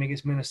that game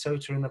against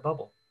Minnesota in the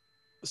bubble.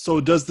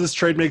 So does this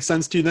trade make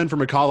sense to you then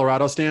from a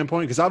Colorado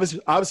standpoint? Because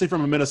obviously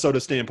from a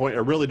Minnesota standpoint,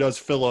 it really does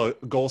fill a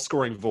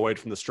goal-scoring void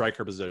from the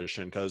striker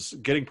position, because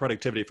getting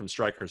productivity from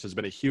strikers has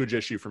been a huge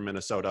issue for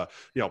Minnesota,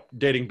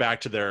 dating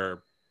back to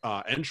their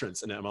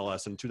entrance in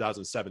MLS in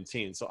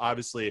 2017. So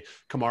obviously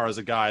Kamara is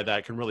a guy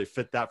that can really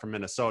fit that from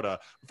Minnesota.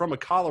 From a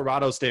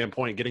Colorado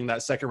standpoint, getting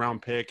that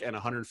second-round pick and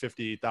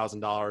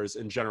 $150,000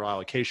 in general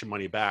allocation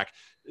money back,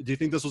 do you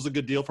think this was a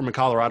good deal from a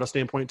Colorado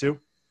standpoint too?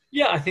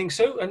 Yeah, I think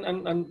so.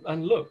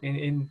 And look,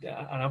 and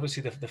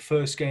obviously the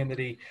first game that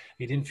he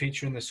didn't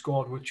feature in the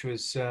squad, which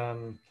was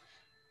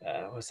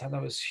that was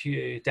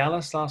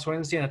Dallas last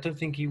Wednesday, and I don't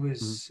think he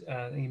was.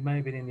 He may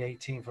have been in the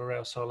 18 for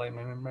Real Salt Lake,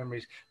 my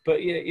memories.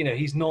 But you know,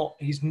 he's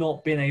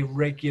not been a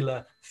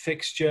regular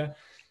fixture.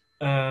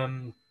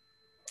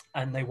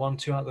 And they won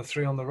 2 out of the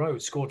 3 on the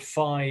road. Scored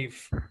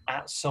 5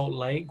 at Salt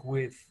Lake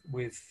with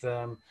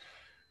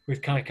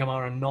Kai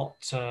Kamara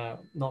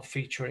not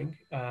featuring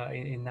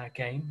in that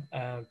game.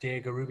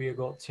 Diego Rubio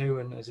got 2,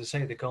 and as I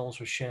say, the goals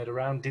were shared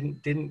around.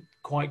 Didn't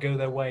quite go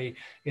their way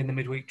in the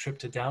midweek trip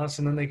to Dallas,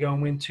 and then they go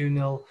and win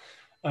 2-0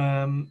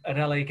 at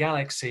LA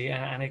Galaxy,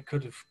 and it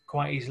could have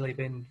quite easily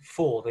been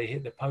 4. They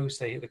hit the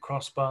post, they hit the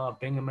crossbar.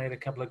 Bingham made a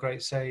couple of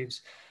great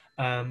saves.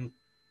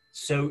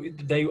 So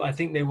I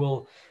think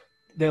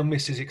they'll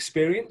miss his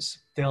experience.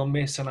 They'll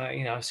miss, and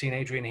I've seen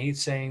Adrian Heath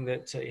saying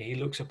that he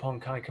looks upon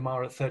Kai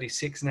Kamara at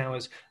 36 now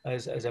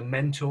as a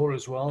mentor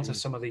as well to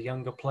some of the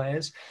younger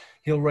players.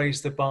 He'll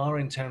raise the bar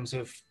in terms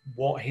of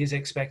what his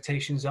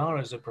expectations are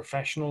as a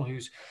professional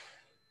who's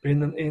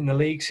been in the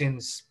league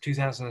since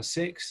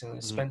 2006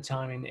 and spent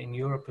time in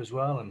Europe as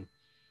well, and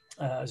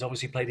has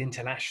obviously played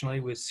internationally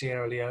with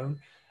Sierra Leone.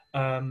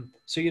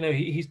 So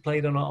he's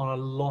played on a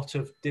lot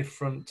of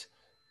different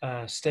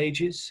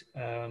stages,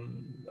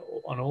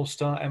 on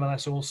All-Star,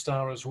 MLS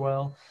All-Star as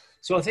well.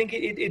 So I think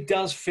it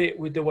does fit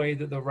with the way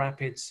that the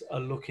Rapids are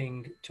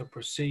looking to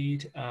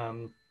proceed.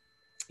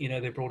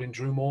 They brought in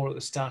Drew Moore at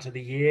the start of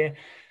the year,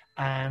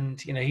 and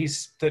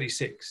he's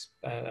 36,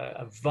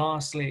 a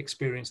vastly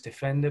experienced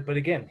defender. But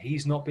again,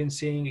 he's not been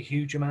seeing a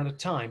huge amount of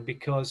time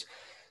because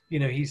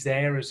he's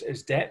there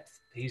as depth.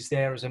 He's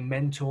there as a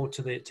mentor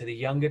to the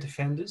younger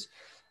defenders.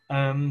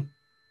 And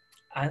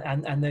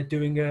they're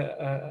doing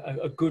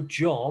a good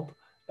job.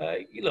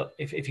 Look,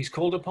 if he's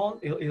called upon,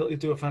 he'll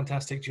do a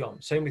fantastic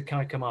job. Same with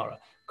Kai Kamara.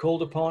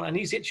 Called upon, and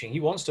he's itching. He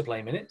wants to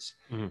play minutes.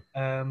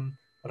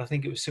 But I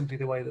think it was simply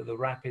the way that the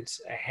Rapids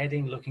are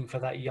heading, looking for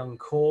that young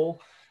core.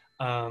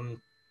 And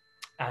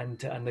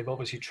they've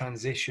obviously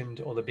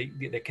transitioned, or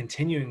they're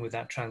continuing with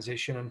that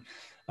transition.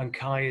 And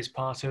Kai is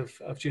part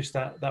of just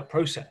that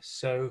process.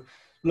 So,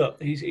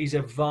 look, he's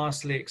a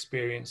vastly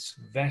experienced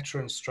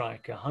veteran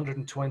striker,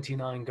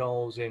 129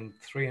 goals in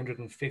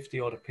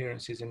 350-odd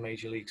appearances in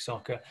Major League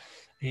Soccer.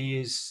 He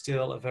is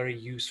still a very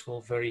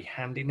useful, very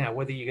handy. Now,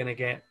 whether you're going to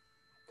get,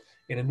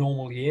 in a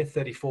normal year,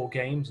 34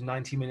 games,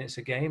 90 minutes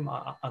a game,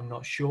 I'm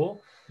not sure.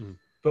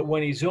 But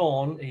when he's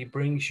on, he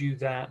brings you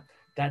that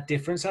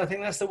difference. I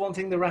think that's the one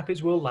thing the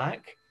Rapids will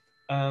lack.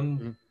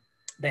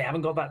 They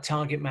haven't got that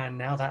target man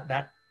now,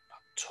 that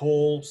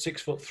tall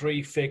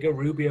 6'3" figure.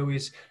 Rubio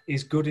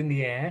is good in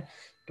the air,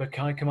 but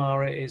Kai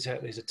Kamara is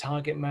a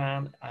target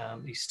man.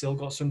 He's still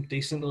got some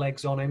decent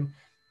legs on him,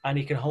 and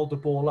he can hold the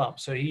ball up.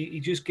 So he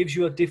just gives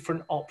you a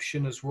different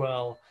option as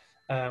well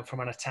from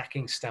an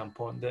attacking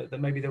standpoint that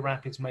maybe the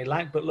Rapids may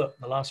lack. But look,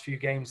 the last few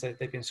games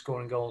they've been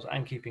scoring goals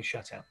and keeping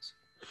shutouts.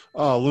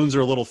 Loons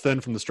are a little thin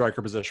from the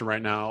striker position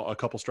right now. A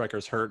couple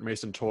strikers hurt.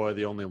 Mason Toye,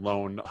 the only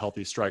lone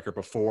healthy striker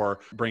before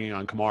bringing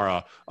on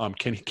Kamara.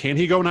 Can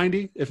he go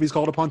 90 if he's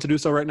called upon to do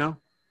so right now?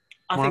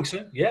 I think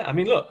so. Yeah. I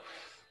mean, look,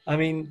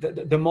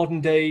 the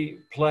modern day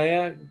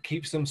player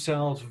keeps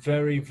themselves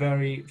very,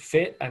 very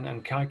fit,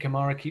 and Kai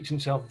Kamara keeps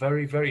himself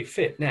very, very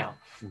fit. Now,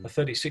 a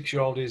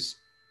 36-year-old is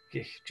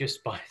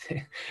just by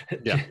it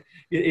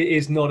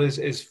is not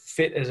as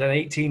fit as an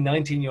 18,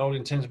 19-year-old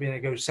in terms of being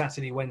able to go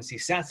Saturday, Wednesday,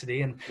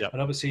 Saturday. And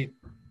obviously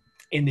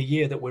in the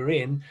year that we're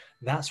in,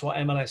 that's what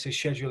MLS's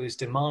schedule is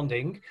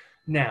demanding.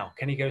 Now,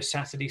 can he go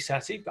Saturday?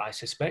 I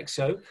suspect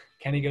so.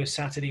 Can he go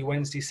Saturday,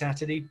 Wednesday,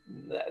 Saturday?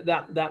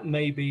 That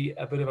may be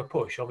a bit of a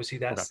push. Obviously,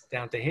 that's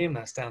down to him.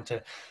 That's down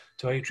to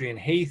Adrian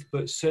Heath.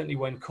 But certainly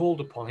when called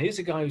upon, here's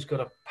a guy who's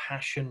got a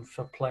passion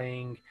for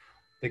playing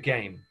the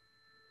game.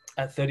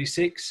 At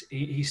 36,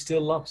 he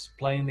still loves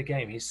playing the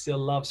game. He still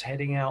loves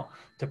heading out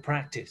to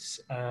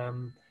practice.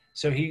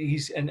 So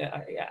he's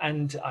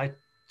and I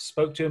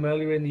spoke to him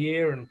earlier in the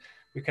year, and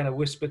we kind of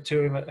whispered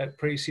to him at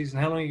preseason,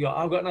 "How long you got?"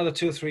 "I've got another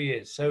 2 or 3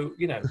 years." So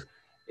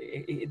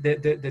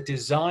the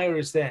desire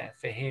is there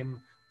for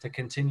him to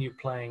continue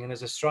playing. And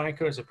as a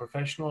striker, as a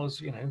professional, it's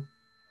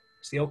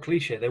the old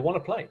cliche: they want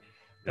to play.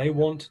 They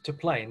want to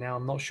play. Now,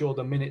 I'm not sure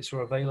the minutes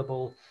are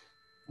available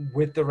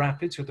with the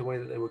Rapids with the way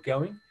that they were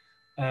going.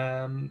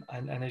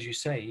 And as you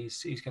say,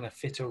 he's going to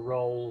fit a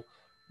role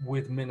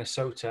with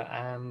Minnesota,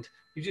 and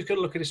you just got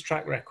to look at his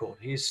track record.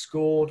 He has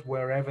scored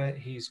wherever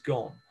he's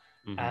gone,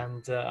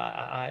 and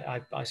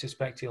I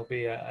suspect he'll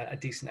be a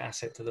decent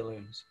asset to the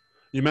Loons.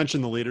 You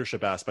mentioned the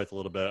leadership aspect a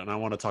little bit, and I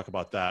want to talk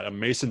about that.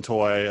 Mason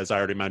Toye, as I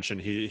already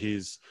mentioned,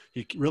 he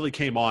really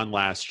came on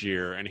last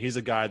year, and he's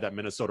a guy that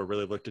Minnesota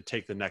really looked to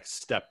take the next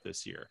step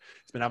this year.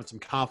 He's been having some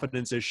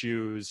confidence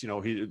issues.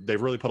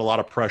 They've really put a lot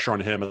of pressure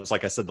on him. It's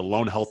like I said, the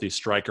lone healthy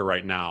striker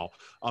right now.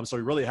 So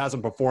he really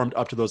hasn't performed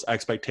up to those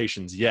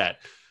expectations yet.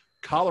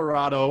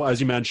 Colorado, as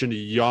you mentioned, a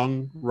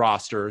young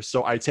roster.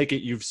 So I take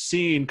it you've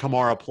seen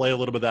Kamara play a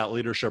little bit of that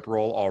leadership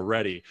role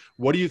already.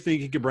 What do you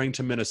think he could bring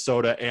to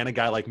Minnesota and a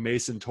guy like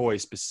Mason Toye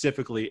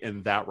specifically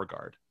in that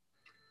regard?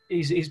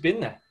 He's been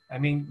there. I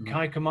mean,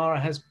 Kai Kamara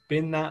has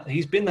been that.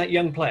 He's been that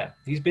young player.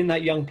 He's been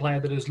that young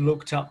player that has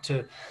looked up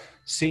to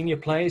senior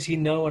players,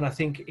 and I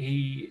think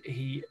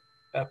he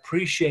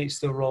appreciates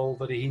the role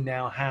that he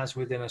now has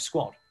within a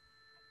squad.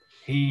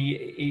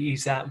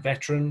 He's that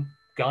veteran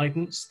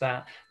guidance,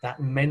 that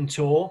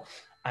mentor.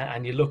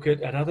 And you look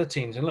at other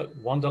teams, and look,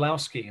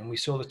 Wondolowski, and we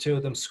saw the two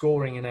of them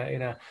scoring in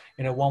a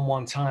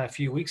 1-1 tie a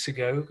few weeks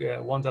ago.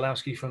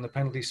 Wondolowski from the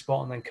penalty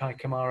spot, and then Kai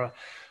Kamara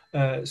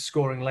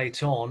scoring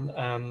late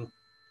on.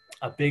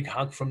 A big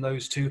hug from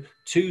those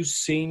two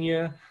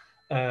senior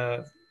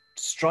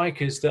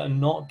strikers that are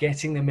not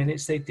getting the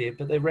minutes they did,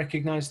 but they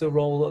recognise the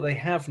role that they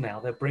have now.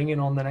 They're bringing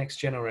on the next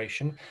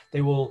generation.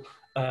 They will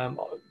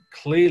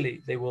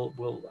clearly they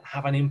will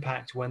have an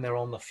impact when they're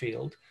on the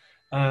field.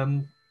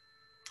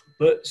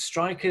 But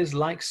strikers,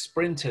 like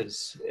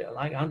sprinters,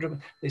 like 100,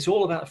 it's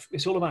all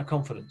about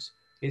confidence.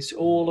 It's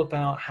all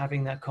about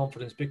having that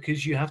confidence,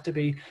 because you have to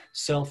be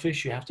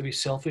selfish, you have to be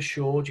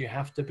self-assured, you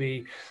have to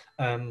be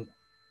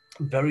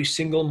very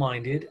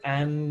single-minded.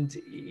 And,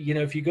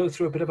 if you go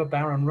through a bit of a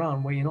barren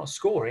run where you're not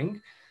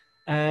scoring,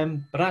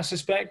 but I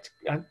suspect,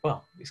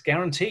 it's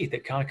guaranteed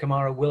that Kai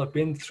Kamara will have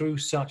been through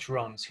such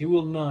runs. He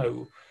will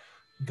know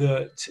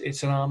that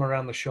it's an arm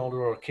around the shoulder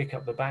or a kick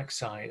up the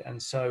backside.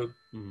 And so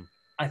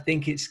I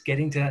think it's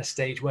getting to that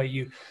stage where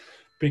you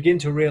begin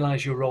to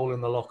realize your role in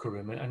the locker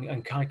room,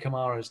 and Kai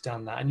Kamara has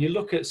done that. And you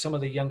look at some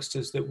of the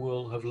youngsters that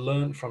will have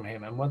learned from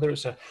him, and whether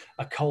it's a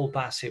Cole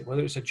Bassett,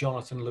 whether it's a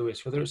Jonathan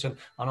Lewis, whether it's an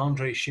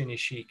Andre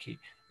Shinyashiki,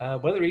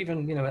 whether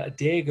even a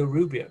Diego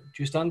Rubio,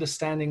 just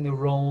understanding the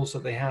roles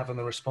that they have and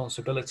the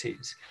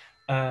responsibilities.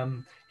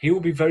 He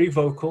will be very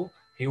vocal.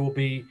 He will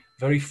be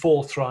very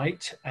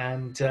forthright,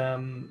 and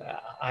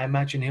I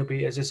imagine he'll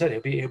be, as I said,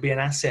 he'll be an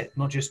asset,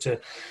 not just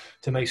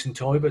to Mason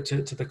Toye, but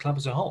to the club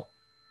as a whole.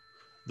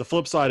 The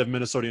flip side of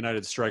Minnesota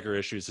United's striker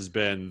issues has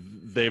been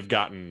they've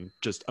gotten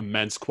just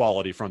immense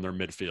quality from their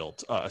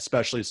midfield,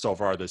 especially so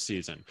far this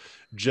season.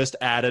 Just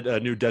added a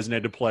new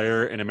designated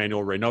player in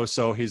Emmanuel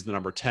Reynoso. He's the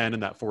number 10 in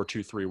that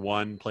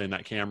 4-2-3-1, playing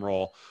that cam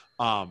role.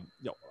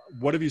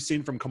 What have you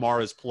seen from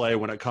Kamara's play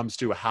when it comes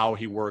to how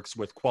he works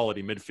with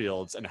quality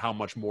midfields, and how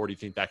much more do you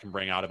think that can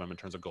bring out of him in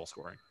terms of goal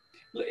scoring?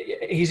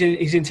 He's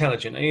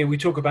intelligent. We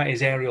talk about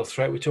his aerial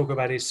threat. We talk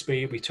about his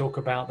speed. We talk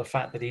about the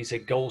fact that he's a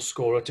goal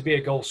scorer. To be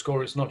a goal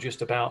scorer, it's not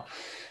just about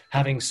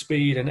having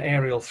speed and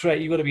aerial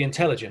threat. You've got to be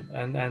intelligent,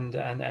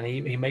 and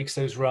he makes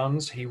those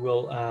runs. He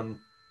will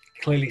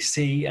clearly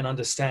see and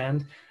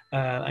understand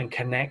and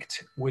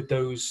connect with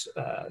those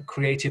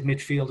creative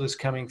midfielders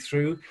coming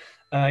through.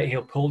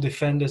 He'll pull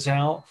defenders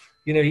out.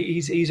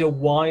 He's a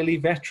wily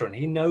veteran.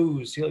 He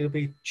knows he'll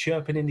be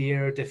chirping in the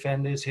ear of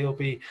defenders. He'll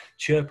be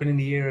chirping in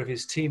the ear of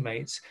his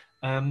teammates.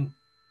 And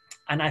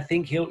I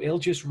think he'll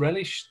just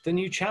relish the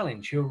new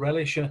challenge. He'll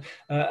relish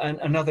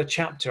another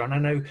chapter. And I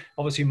know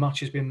obviously much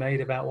has been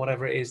made about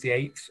whatever it is, the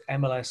 8th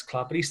MLS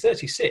club, but he's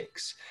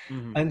 36.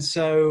 Mm-hmm. And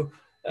so,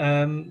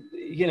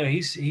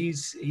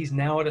 he's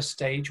now at a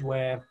stage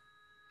where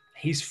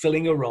he's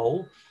filling a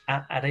role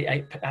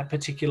at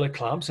particular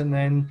clubs. And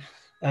then,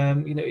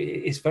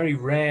 it's very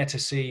rare to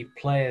see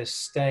players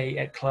stay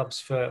at clubs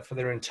for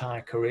their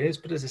entire careers.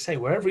 But as I say,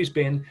 wherever he's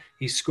been,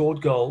 he's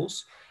scored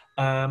goals.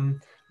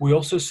 We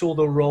also saw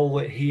the role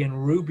that he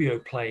and Rubio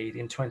played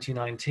in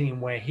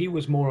 2019, where he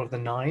was more of the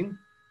 9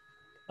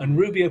 and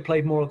Rubio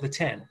played more of the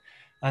 10.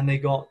 And they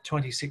got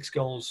 26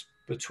 goals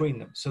between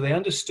them. So they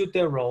understood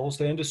their roles.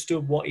 They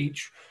understood what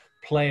each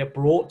player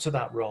brought to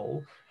that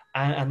role.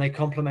 And they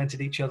complemented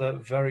each other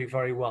very,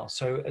 very well.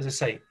 So, as I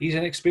say, he's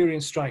an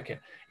experienced striker.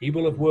 He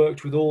will have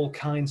worked with all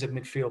kinds of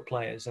midfield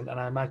players, and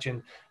I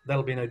imagine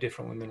that'll be no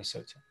different with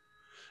Minnesota.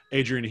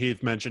 Adrian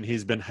Heath mentioned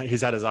he's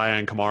had his eye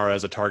on Kamara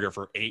as a target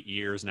for 8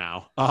 years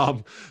now.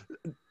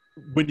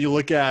 When you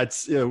look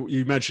at,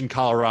 you mentioned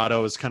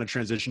Colorado is kind of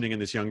transitioning in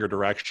this younger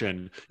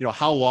direction.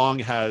 How long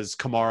has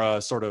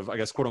Kamara sort of, I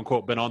guess, quote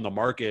unquote, been on the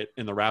market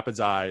in the Rapids'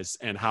 eyes,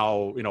 and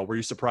how, were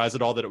you surprised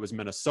at all that it was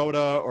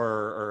Minnesota,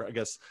 or I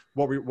guess,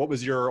 what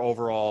was your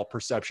overall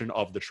perception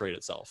of the trade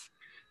itself?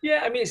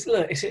 Yeah, I mean,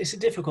 it's a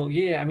difficult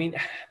year. I mean,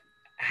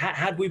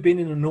 had we been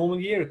in a normal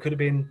year, it could have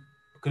been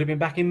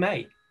back in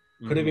May,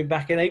 could have been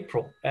back in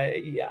April.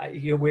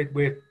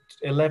 We're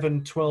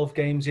 11, 12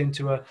 games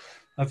into a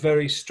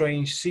very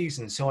strange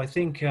season. So I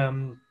think,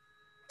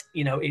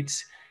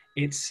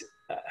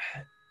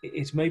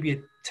 it's maybe a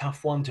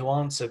tough one to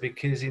answer,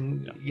 because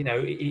in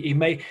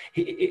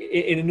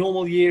a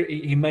normal year,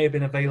 he may have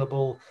been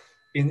available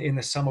in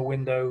the summer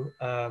window,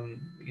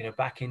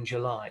 back in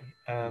July,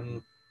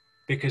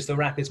 because the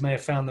Rapids may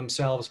have found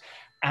themselves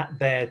at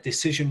their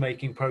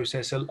decision-making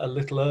process a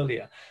little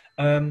earlier.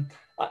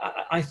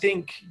 I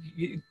think,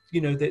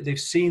 that they've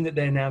seen that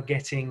they're now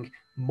getting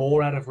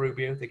more out of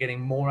Rubio. They're getting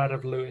more out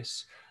of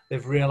Lewis.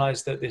 They've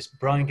realized that this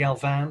Brian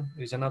Galvan,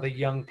 who's another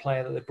young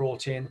player that they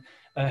brought in,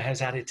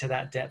 has added to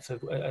that depth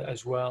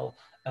as well.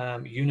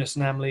 Yunus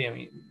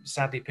Namli,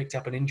 sadly picked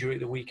up an injury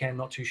at the weekend,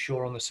 not too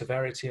sure on the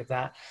severity of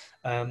that.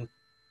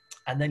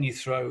 And then you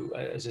throw,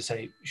 as I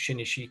say,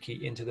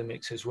 Shinyashiki into the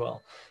mix as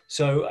well.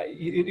 So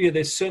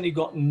they've certainly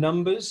got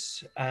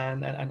numbers,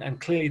 and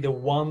clearly the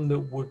one that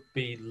would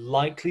be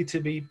likely to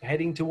be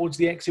heading towards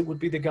the exit would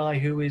be the guy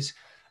who is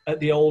at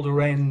the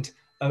older end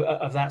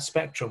of that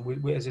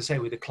spectrum, as I say,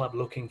 with the club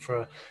looking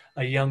for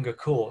a younger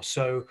core.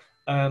 So,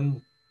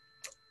 I've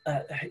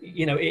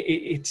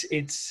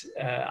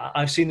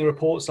seen the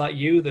reports like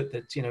you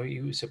that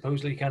he was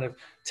supposedly kind of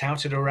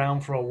touted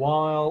around for a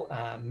while.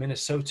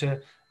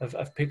 Minnesota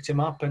have picked him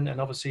up, and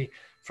obviously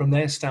from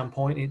their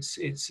standpoint,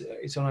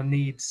 it's on a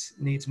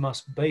needs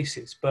must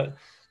basis. But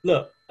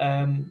look,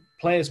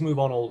 players move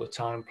on all the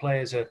time.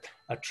 Players are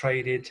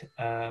traded.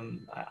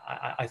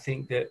 I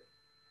think that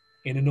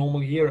in a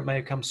normal year it may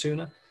have come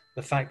sooner.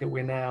 The fact that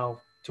we're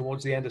now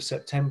towards the end of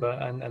September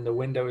and the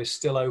window is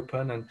still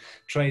open and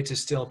trades are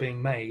still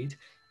being made.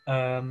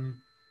 As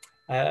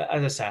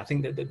I say, I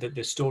think that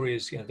the story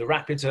is, the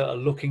Rapids are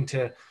looking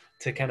to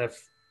kind of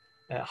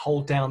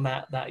hold down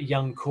that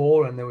young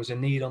core, and there was a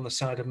need on the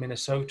side of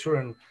Minnesota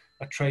and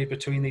a trade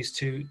between these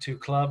two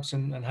clubs,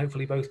 and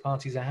hopefully both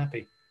parties are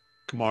happy.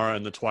 Kamara,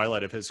 in the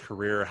twilight of his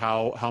career,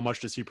 how much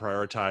does he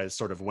prioritize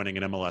sort of winning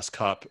an MLS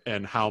Cup,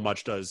 and how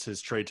much does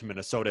his trade to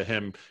Minnesota,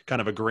 him kind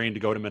of agreeing to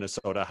go to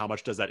Minnesota, how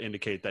much does that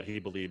indicate that he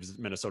believes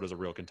Minnesota's a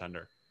real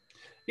contender?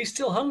 He's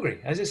still hungry.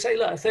 As I say,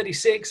 look, at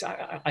 36,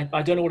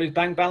 I don't know what his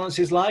bank balance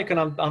is like, and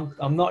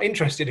I'm not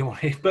interested in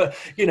what but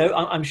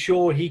I'm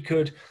sure he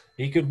could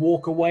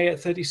walk away at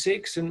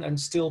 36 and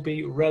still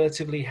be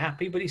relatively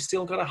happy, but he's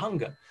still got a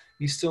hunger.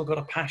 He's still got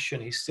a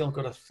passion. He's still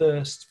got a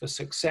thirst for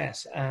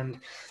success. And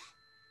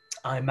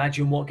I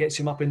imagine what gets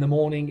him up in the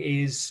morning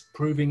is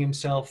proving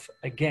himself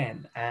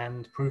again,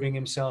 and proving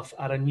himself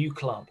at a new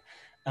club,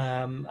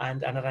 and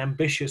an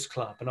ambitious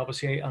club. And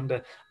obviously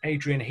under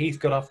Adrian Heath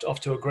got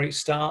off to a great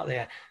start.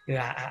 They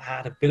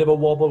had a bit of a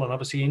wobble, and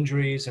obviously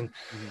injuries and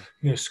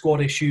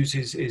squad issues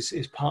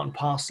is part and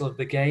parcel of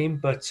the game.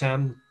 But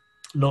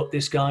look,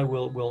 this guy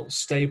will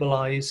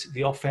stabilize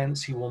the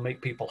offense. He will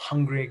make people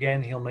hungry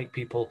again. He'll make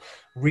people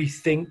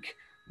rethink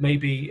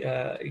maybe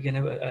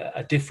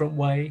a different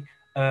way.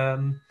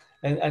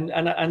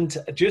 And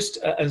just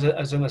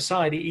as an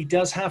aside, he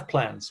does have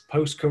plans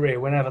post-career,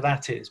 whenever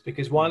that is,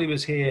 because while he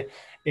was here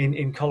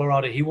in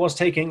Colorado, he was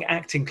taking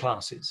acting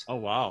classes. Oh,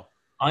 wow.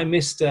 I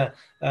missed, I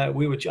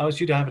was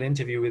due to have an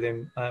interview with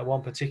him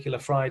one particular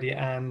Friday,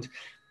 and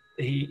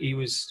he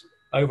was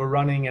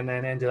overrunning, and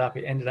then it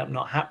ended up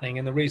not happening.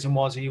 And the reason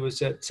was he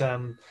was at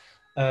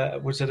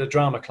a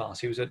drama class.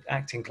 He was at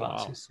acting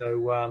classes.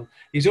 Wow. So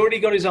he's already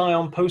got his eye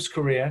on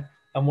post-career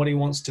and what he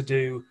wants to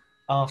do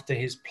after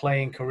his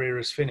playing career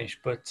is finished,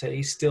 but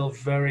he's still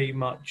very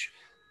much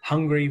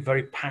hungry,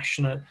 very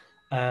passionate,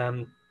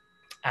 and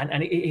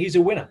he's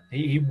a winner.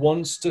 He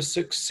wants to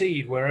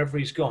succeed wherever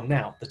he's gone.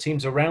 Now, the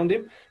team's around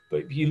him,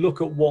 but if you look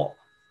at what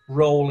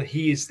role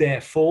he is there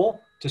for,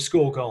 to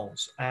score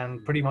goals,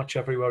 and pretty much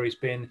everywhere he's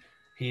been,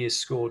 he has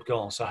scored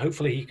goals. So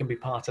hopefully he can be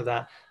part of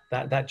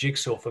that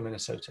jigsaw for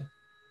Minnesota.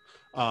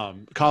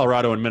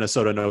 Colorado and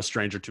Minnesota, no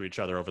stranger to each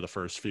other over the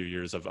first few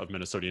years of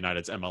Minnesota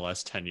United's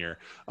MLS tenure.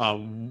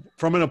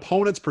 From an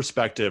opponent's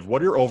perspective,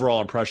 what are your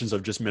overall impressions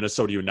of just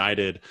Minnesota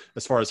United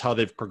as far as how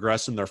they've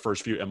progressed in their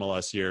first few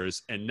MLS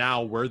years, and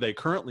now where they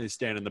currently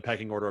stand in the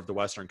pecking order of the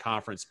Western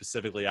Conference,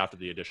 specifically after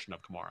the addition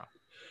of Kamara?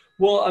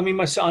 Well, I mean,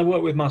 I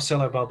worked with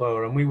Marcelo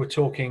Balboa, and we were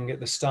talking at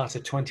the start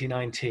of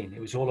 2019. It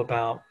was all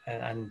about,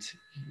 and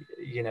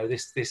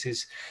this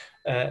is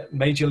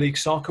Major League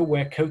Soccer,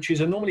 where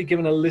coaches are normally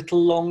given a little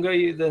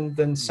longer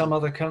than some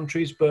other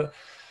countries. But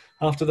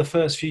after the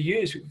first few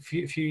years,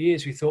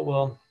 we thought,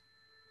 well,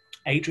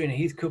 Adrian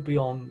Heath could be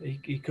on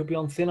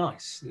thin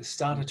ice. The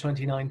start of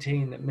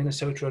 2019, that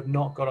Minnesota had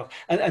not got off,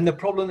 and the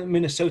problem that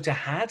Minnesota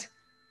had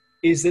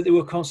is that they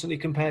were constantly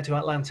compared to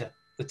Atlanta,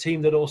 the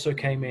team that also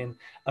came in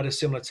at a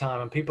similar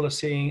time, and people are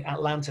seeing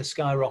Atlanta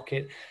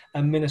skyrocket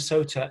and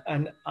Minnesota.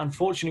 And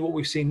unfortunately, what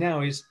we've seen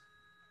now is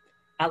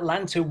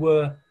Atlanta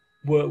were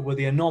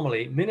the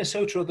anomaly.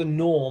 Minnesota are the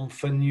norm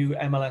for new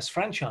MLS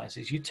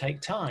franchises. You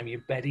take time, you're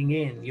bedding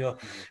in,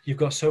 you've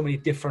got so many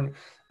different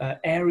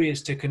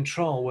areas to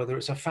control, whether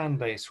it's a fan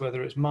base,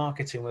 whether it's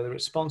marketing, whether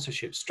it's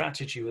sponsorship,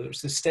 strategy, whether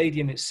it's the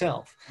stadium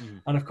itself.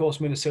 And of course,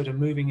 Minnesota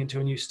moving into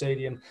a new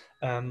stadium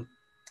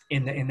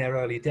in their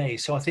early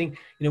days. So I think,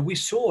 we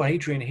saw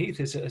Adrian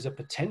Heath as a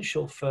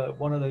potential for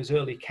one of those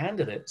early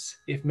candidates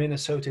if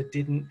Minnesota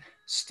didn't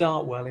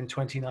start well in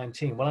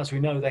 2019. Well, as we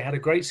know, they had a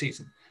great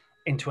season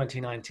in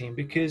 2019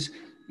 because,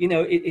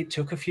 it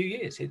took a few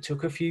years. It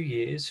took a few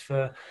years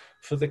for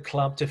the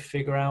club to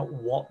figure out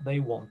what they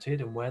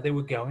wanted and where they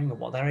were going and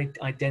what their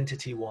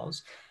identity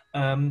was.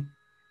 And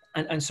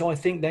so I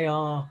think they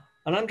are,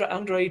 and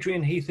under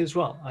Adrian Heath as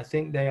well, I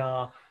think they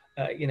are,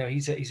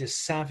 he's a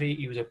savvy,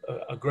 he was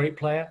a great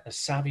player, a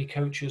savvy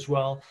coach as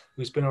well,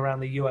 who's been around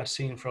the US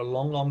scene for a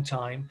long, long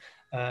time,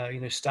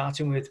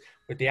 starting with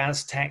the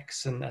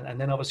Aztecs and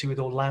then obviously with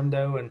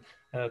Orlando and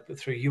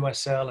through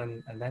USL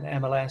and then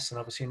MLS and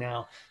obviously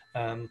now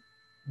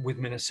with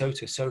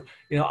Minnesota. So,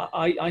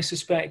 I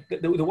suspect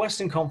that the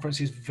Western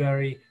Conference is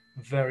very,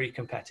 very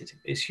competitive.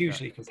 It's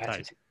hugely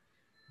competitive.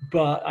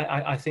 But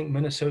I think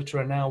Minnesota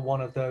are now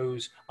one of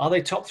those. Are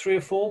they top 3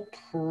 or 4?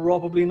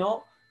 Probably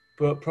not,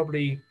 but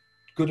probably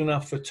good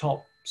enough for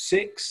top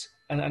 6.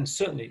 And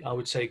certainly, I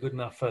would say good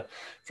enough for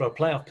a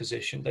playoff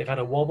position. They've had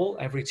a wobble.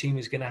 Every team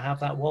is going to have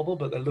that wobble,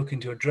 but they're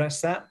looking to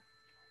address that.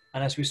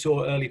 And as we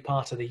saw early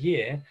part of the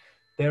year,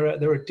 they're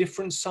a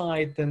different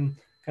side than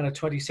kind of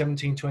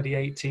 2017,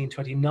 2018,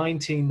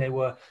 2019. They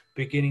were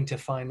beginning to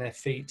find their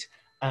feet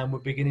and were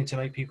beginning to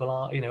make people,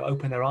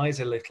 open their eyes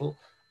a little.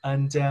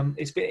 And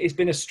it's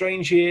been a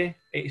strange year.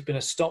 It's been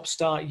a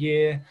stop-start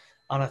year.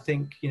 And I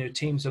think,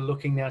 teams are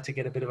looking now to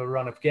get a bit of a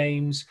run of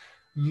games,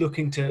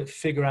 looking to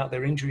figure out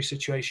their injury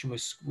situation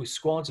with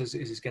squads as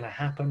is going to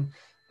happen.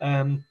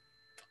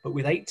 But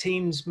with 8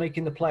 teams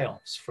making the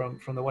playoffs from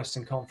the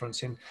Western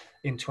Conference in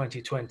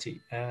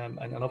 2020, and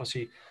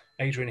obviously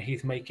Adrian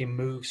Heath making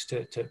moves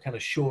to kind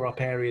of shore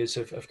up areas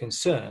of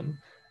concern,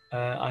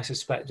 I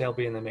suspect they'll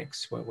be in the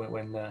mix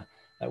when the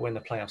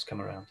playoffs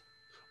come around.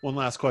 One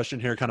last question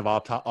here, kind of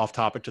off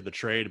topic to the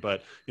trade,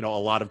 but, a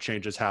lot of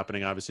changes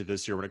happening obviously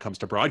this year when it comes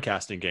to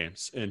broadcasting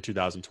games in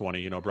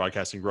 2020,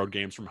 broadcasting road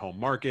games from home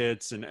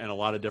markets and a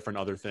lot of different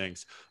other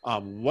things.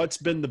 What's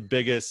been the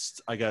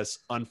biggest, I guess,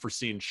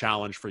 unforeseen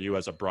challenge for you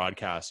as a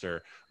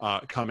broadcaster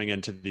coming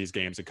into these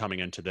games and coming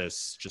into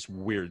this just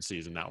weird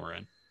season that we're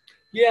in?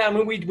 Yeah, I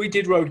mean, we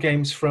did road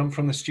games from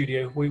the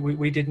studio.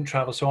 We didn't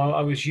travel. So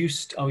I was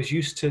used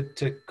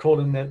to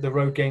calling the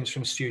road games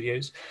from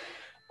studios.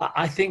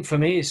 I think for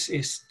me,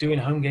 it's doing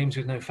home games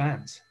with no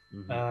fans.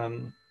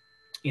 Mm-hmm.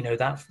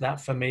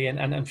 That for me,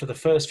 and for the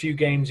first few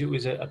games, it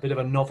was a bit of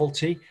a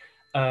novelty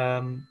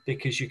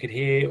because you could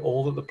hear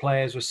all that the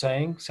players were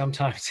saying.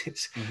 Sometimes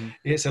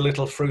it's a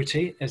little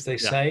fruity, as they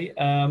say.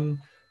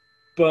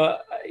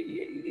 But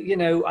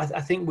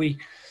I think we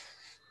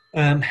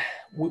don't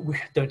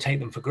take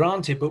them for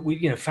granted. But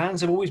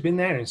fans have always been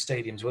there in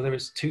stadiums, whether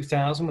it's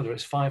 2,000, whether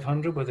it's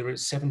 500, whether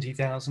it's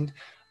 70,000.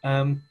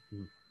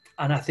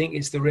 And I think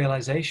it's the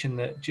realization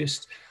that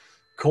just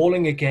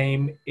calling a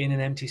game in an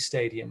empty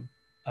stadium,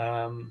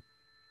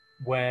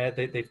 where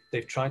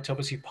they've tried to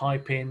obviously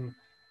pipe in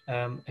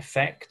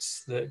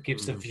effects that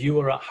gives the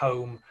viewer at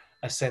home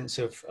a sense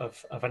of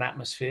an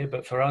atmosphere.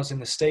 But for us in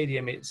the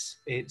stadium, it's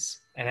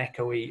an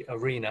echoey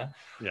arena.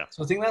 Yeah.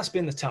 So I think that's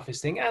been the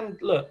toughest thing.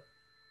 And look,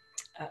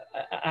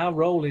 our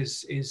role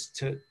is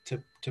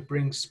to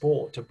bring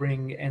sport, to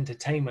bring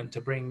entertainment,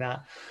 to bring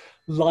that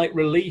light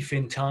relief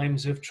in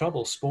times of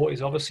trouble. Sport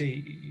is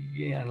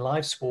obviously, and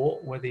live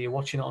sport, whether you're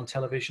watching it on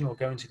television or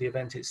going to the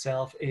event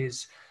itself,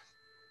 is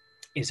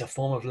a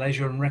form of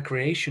leisure and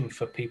recreation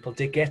for people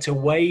to get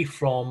away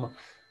from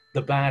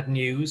the bad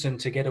news and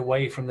to get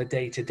away from the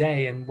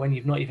day-to-day. And when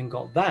you've not even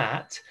got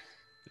that,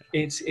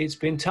 it's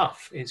been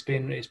tough. It's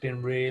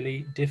been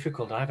really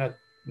difficult. I've had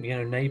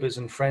neighbors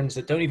and friends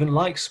that don't even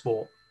like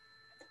sport.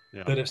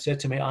 Yeah. That have said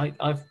to me,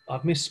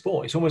 I've missed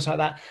sport. It's almost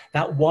like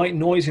that white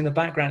noise in the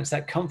background. It's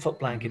that comfort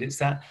blanket. It's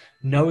that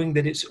knowing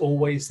that it's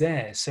always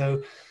there.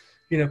 So,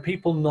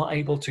 people not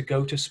able to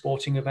go to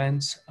sporting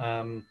events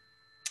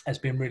has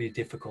been really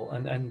difficult.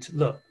 And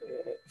look,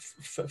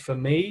 for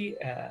me,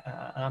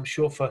 I'm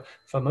sure for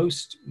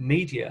most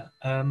media,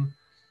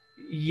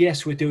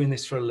 yes, we're doing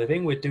this for a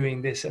living. We're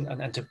doing this,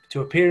 and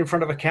to appear in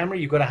front of a camera,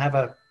 you've got to have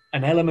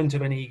an element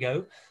of an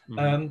ego.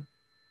 Mm-hmm.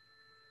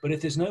 But if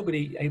there's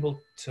nobody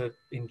able to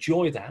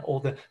enjoy that,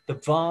 or the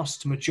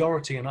vast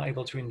majority are not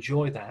able to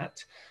enjoy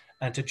that,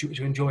 and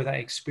to enjoy that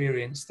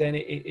experience, then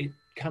it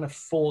kind of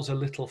falls a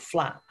little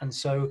flat. And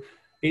so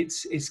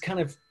it's kind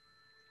of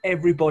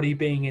everybody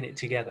being in it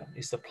together.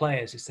 It's the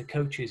players, it's the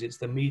coaches, it's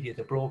the media,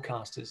 the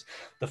broadcasters,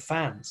 the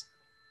fans.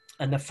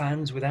 And the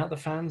fans, without the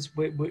fans,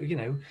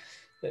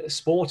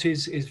 sport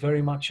is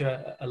very much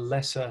a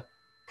lesser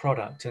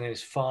product, and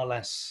it's far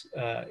less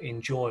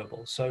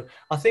enjoyable. So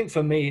I think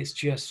for me, it's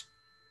just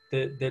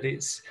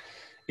that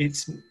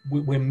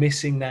we're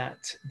missing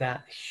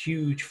that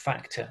huge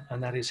factor,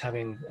 and that is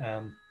having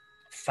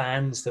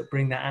fans that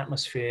bring that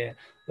atmosphere,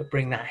 that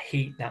bring that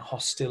heat, that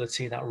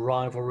hostility, that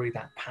rivalry,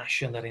 that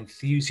passion, that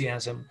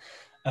enthusiasm,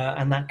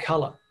 and that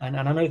color. And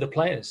I know the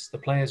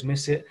players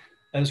miss it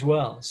as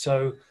well.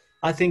 So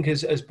I think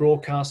as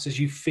broadcasters,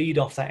 you feed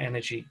off that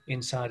energy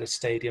inside a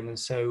stadium, and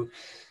so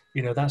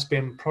that's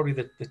been probably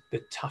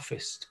the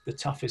toughest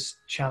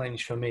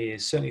challenge for me,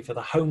 is certainly for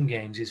the home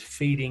games, is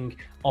feeding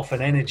off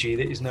an energy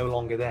that is no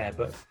longer there.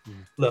 But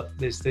look,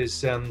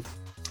 there's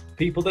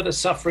people that are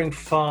suffering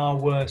far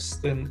worse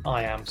than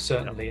I am,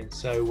 certainly. And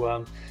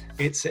so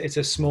it's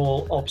a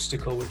small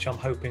obstacle, which I'm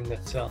hoping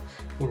that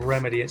will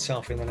remedy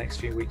itself in the next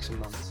few weeks and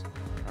months.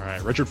 All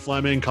right, Richard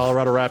Fleming,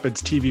 Colorado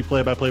Rapids TV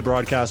play-by-play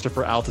broadcaster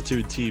for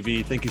Altitude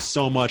TV. Thank you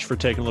so much for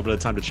taking a little bit of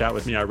time to chat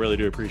with me. I really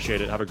do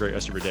appreciate it. Have a great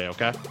rest of your day,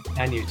 okay?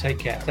 And you, take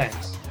care.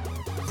 Thanks.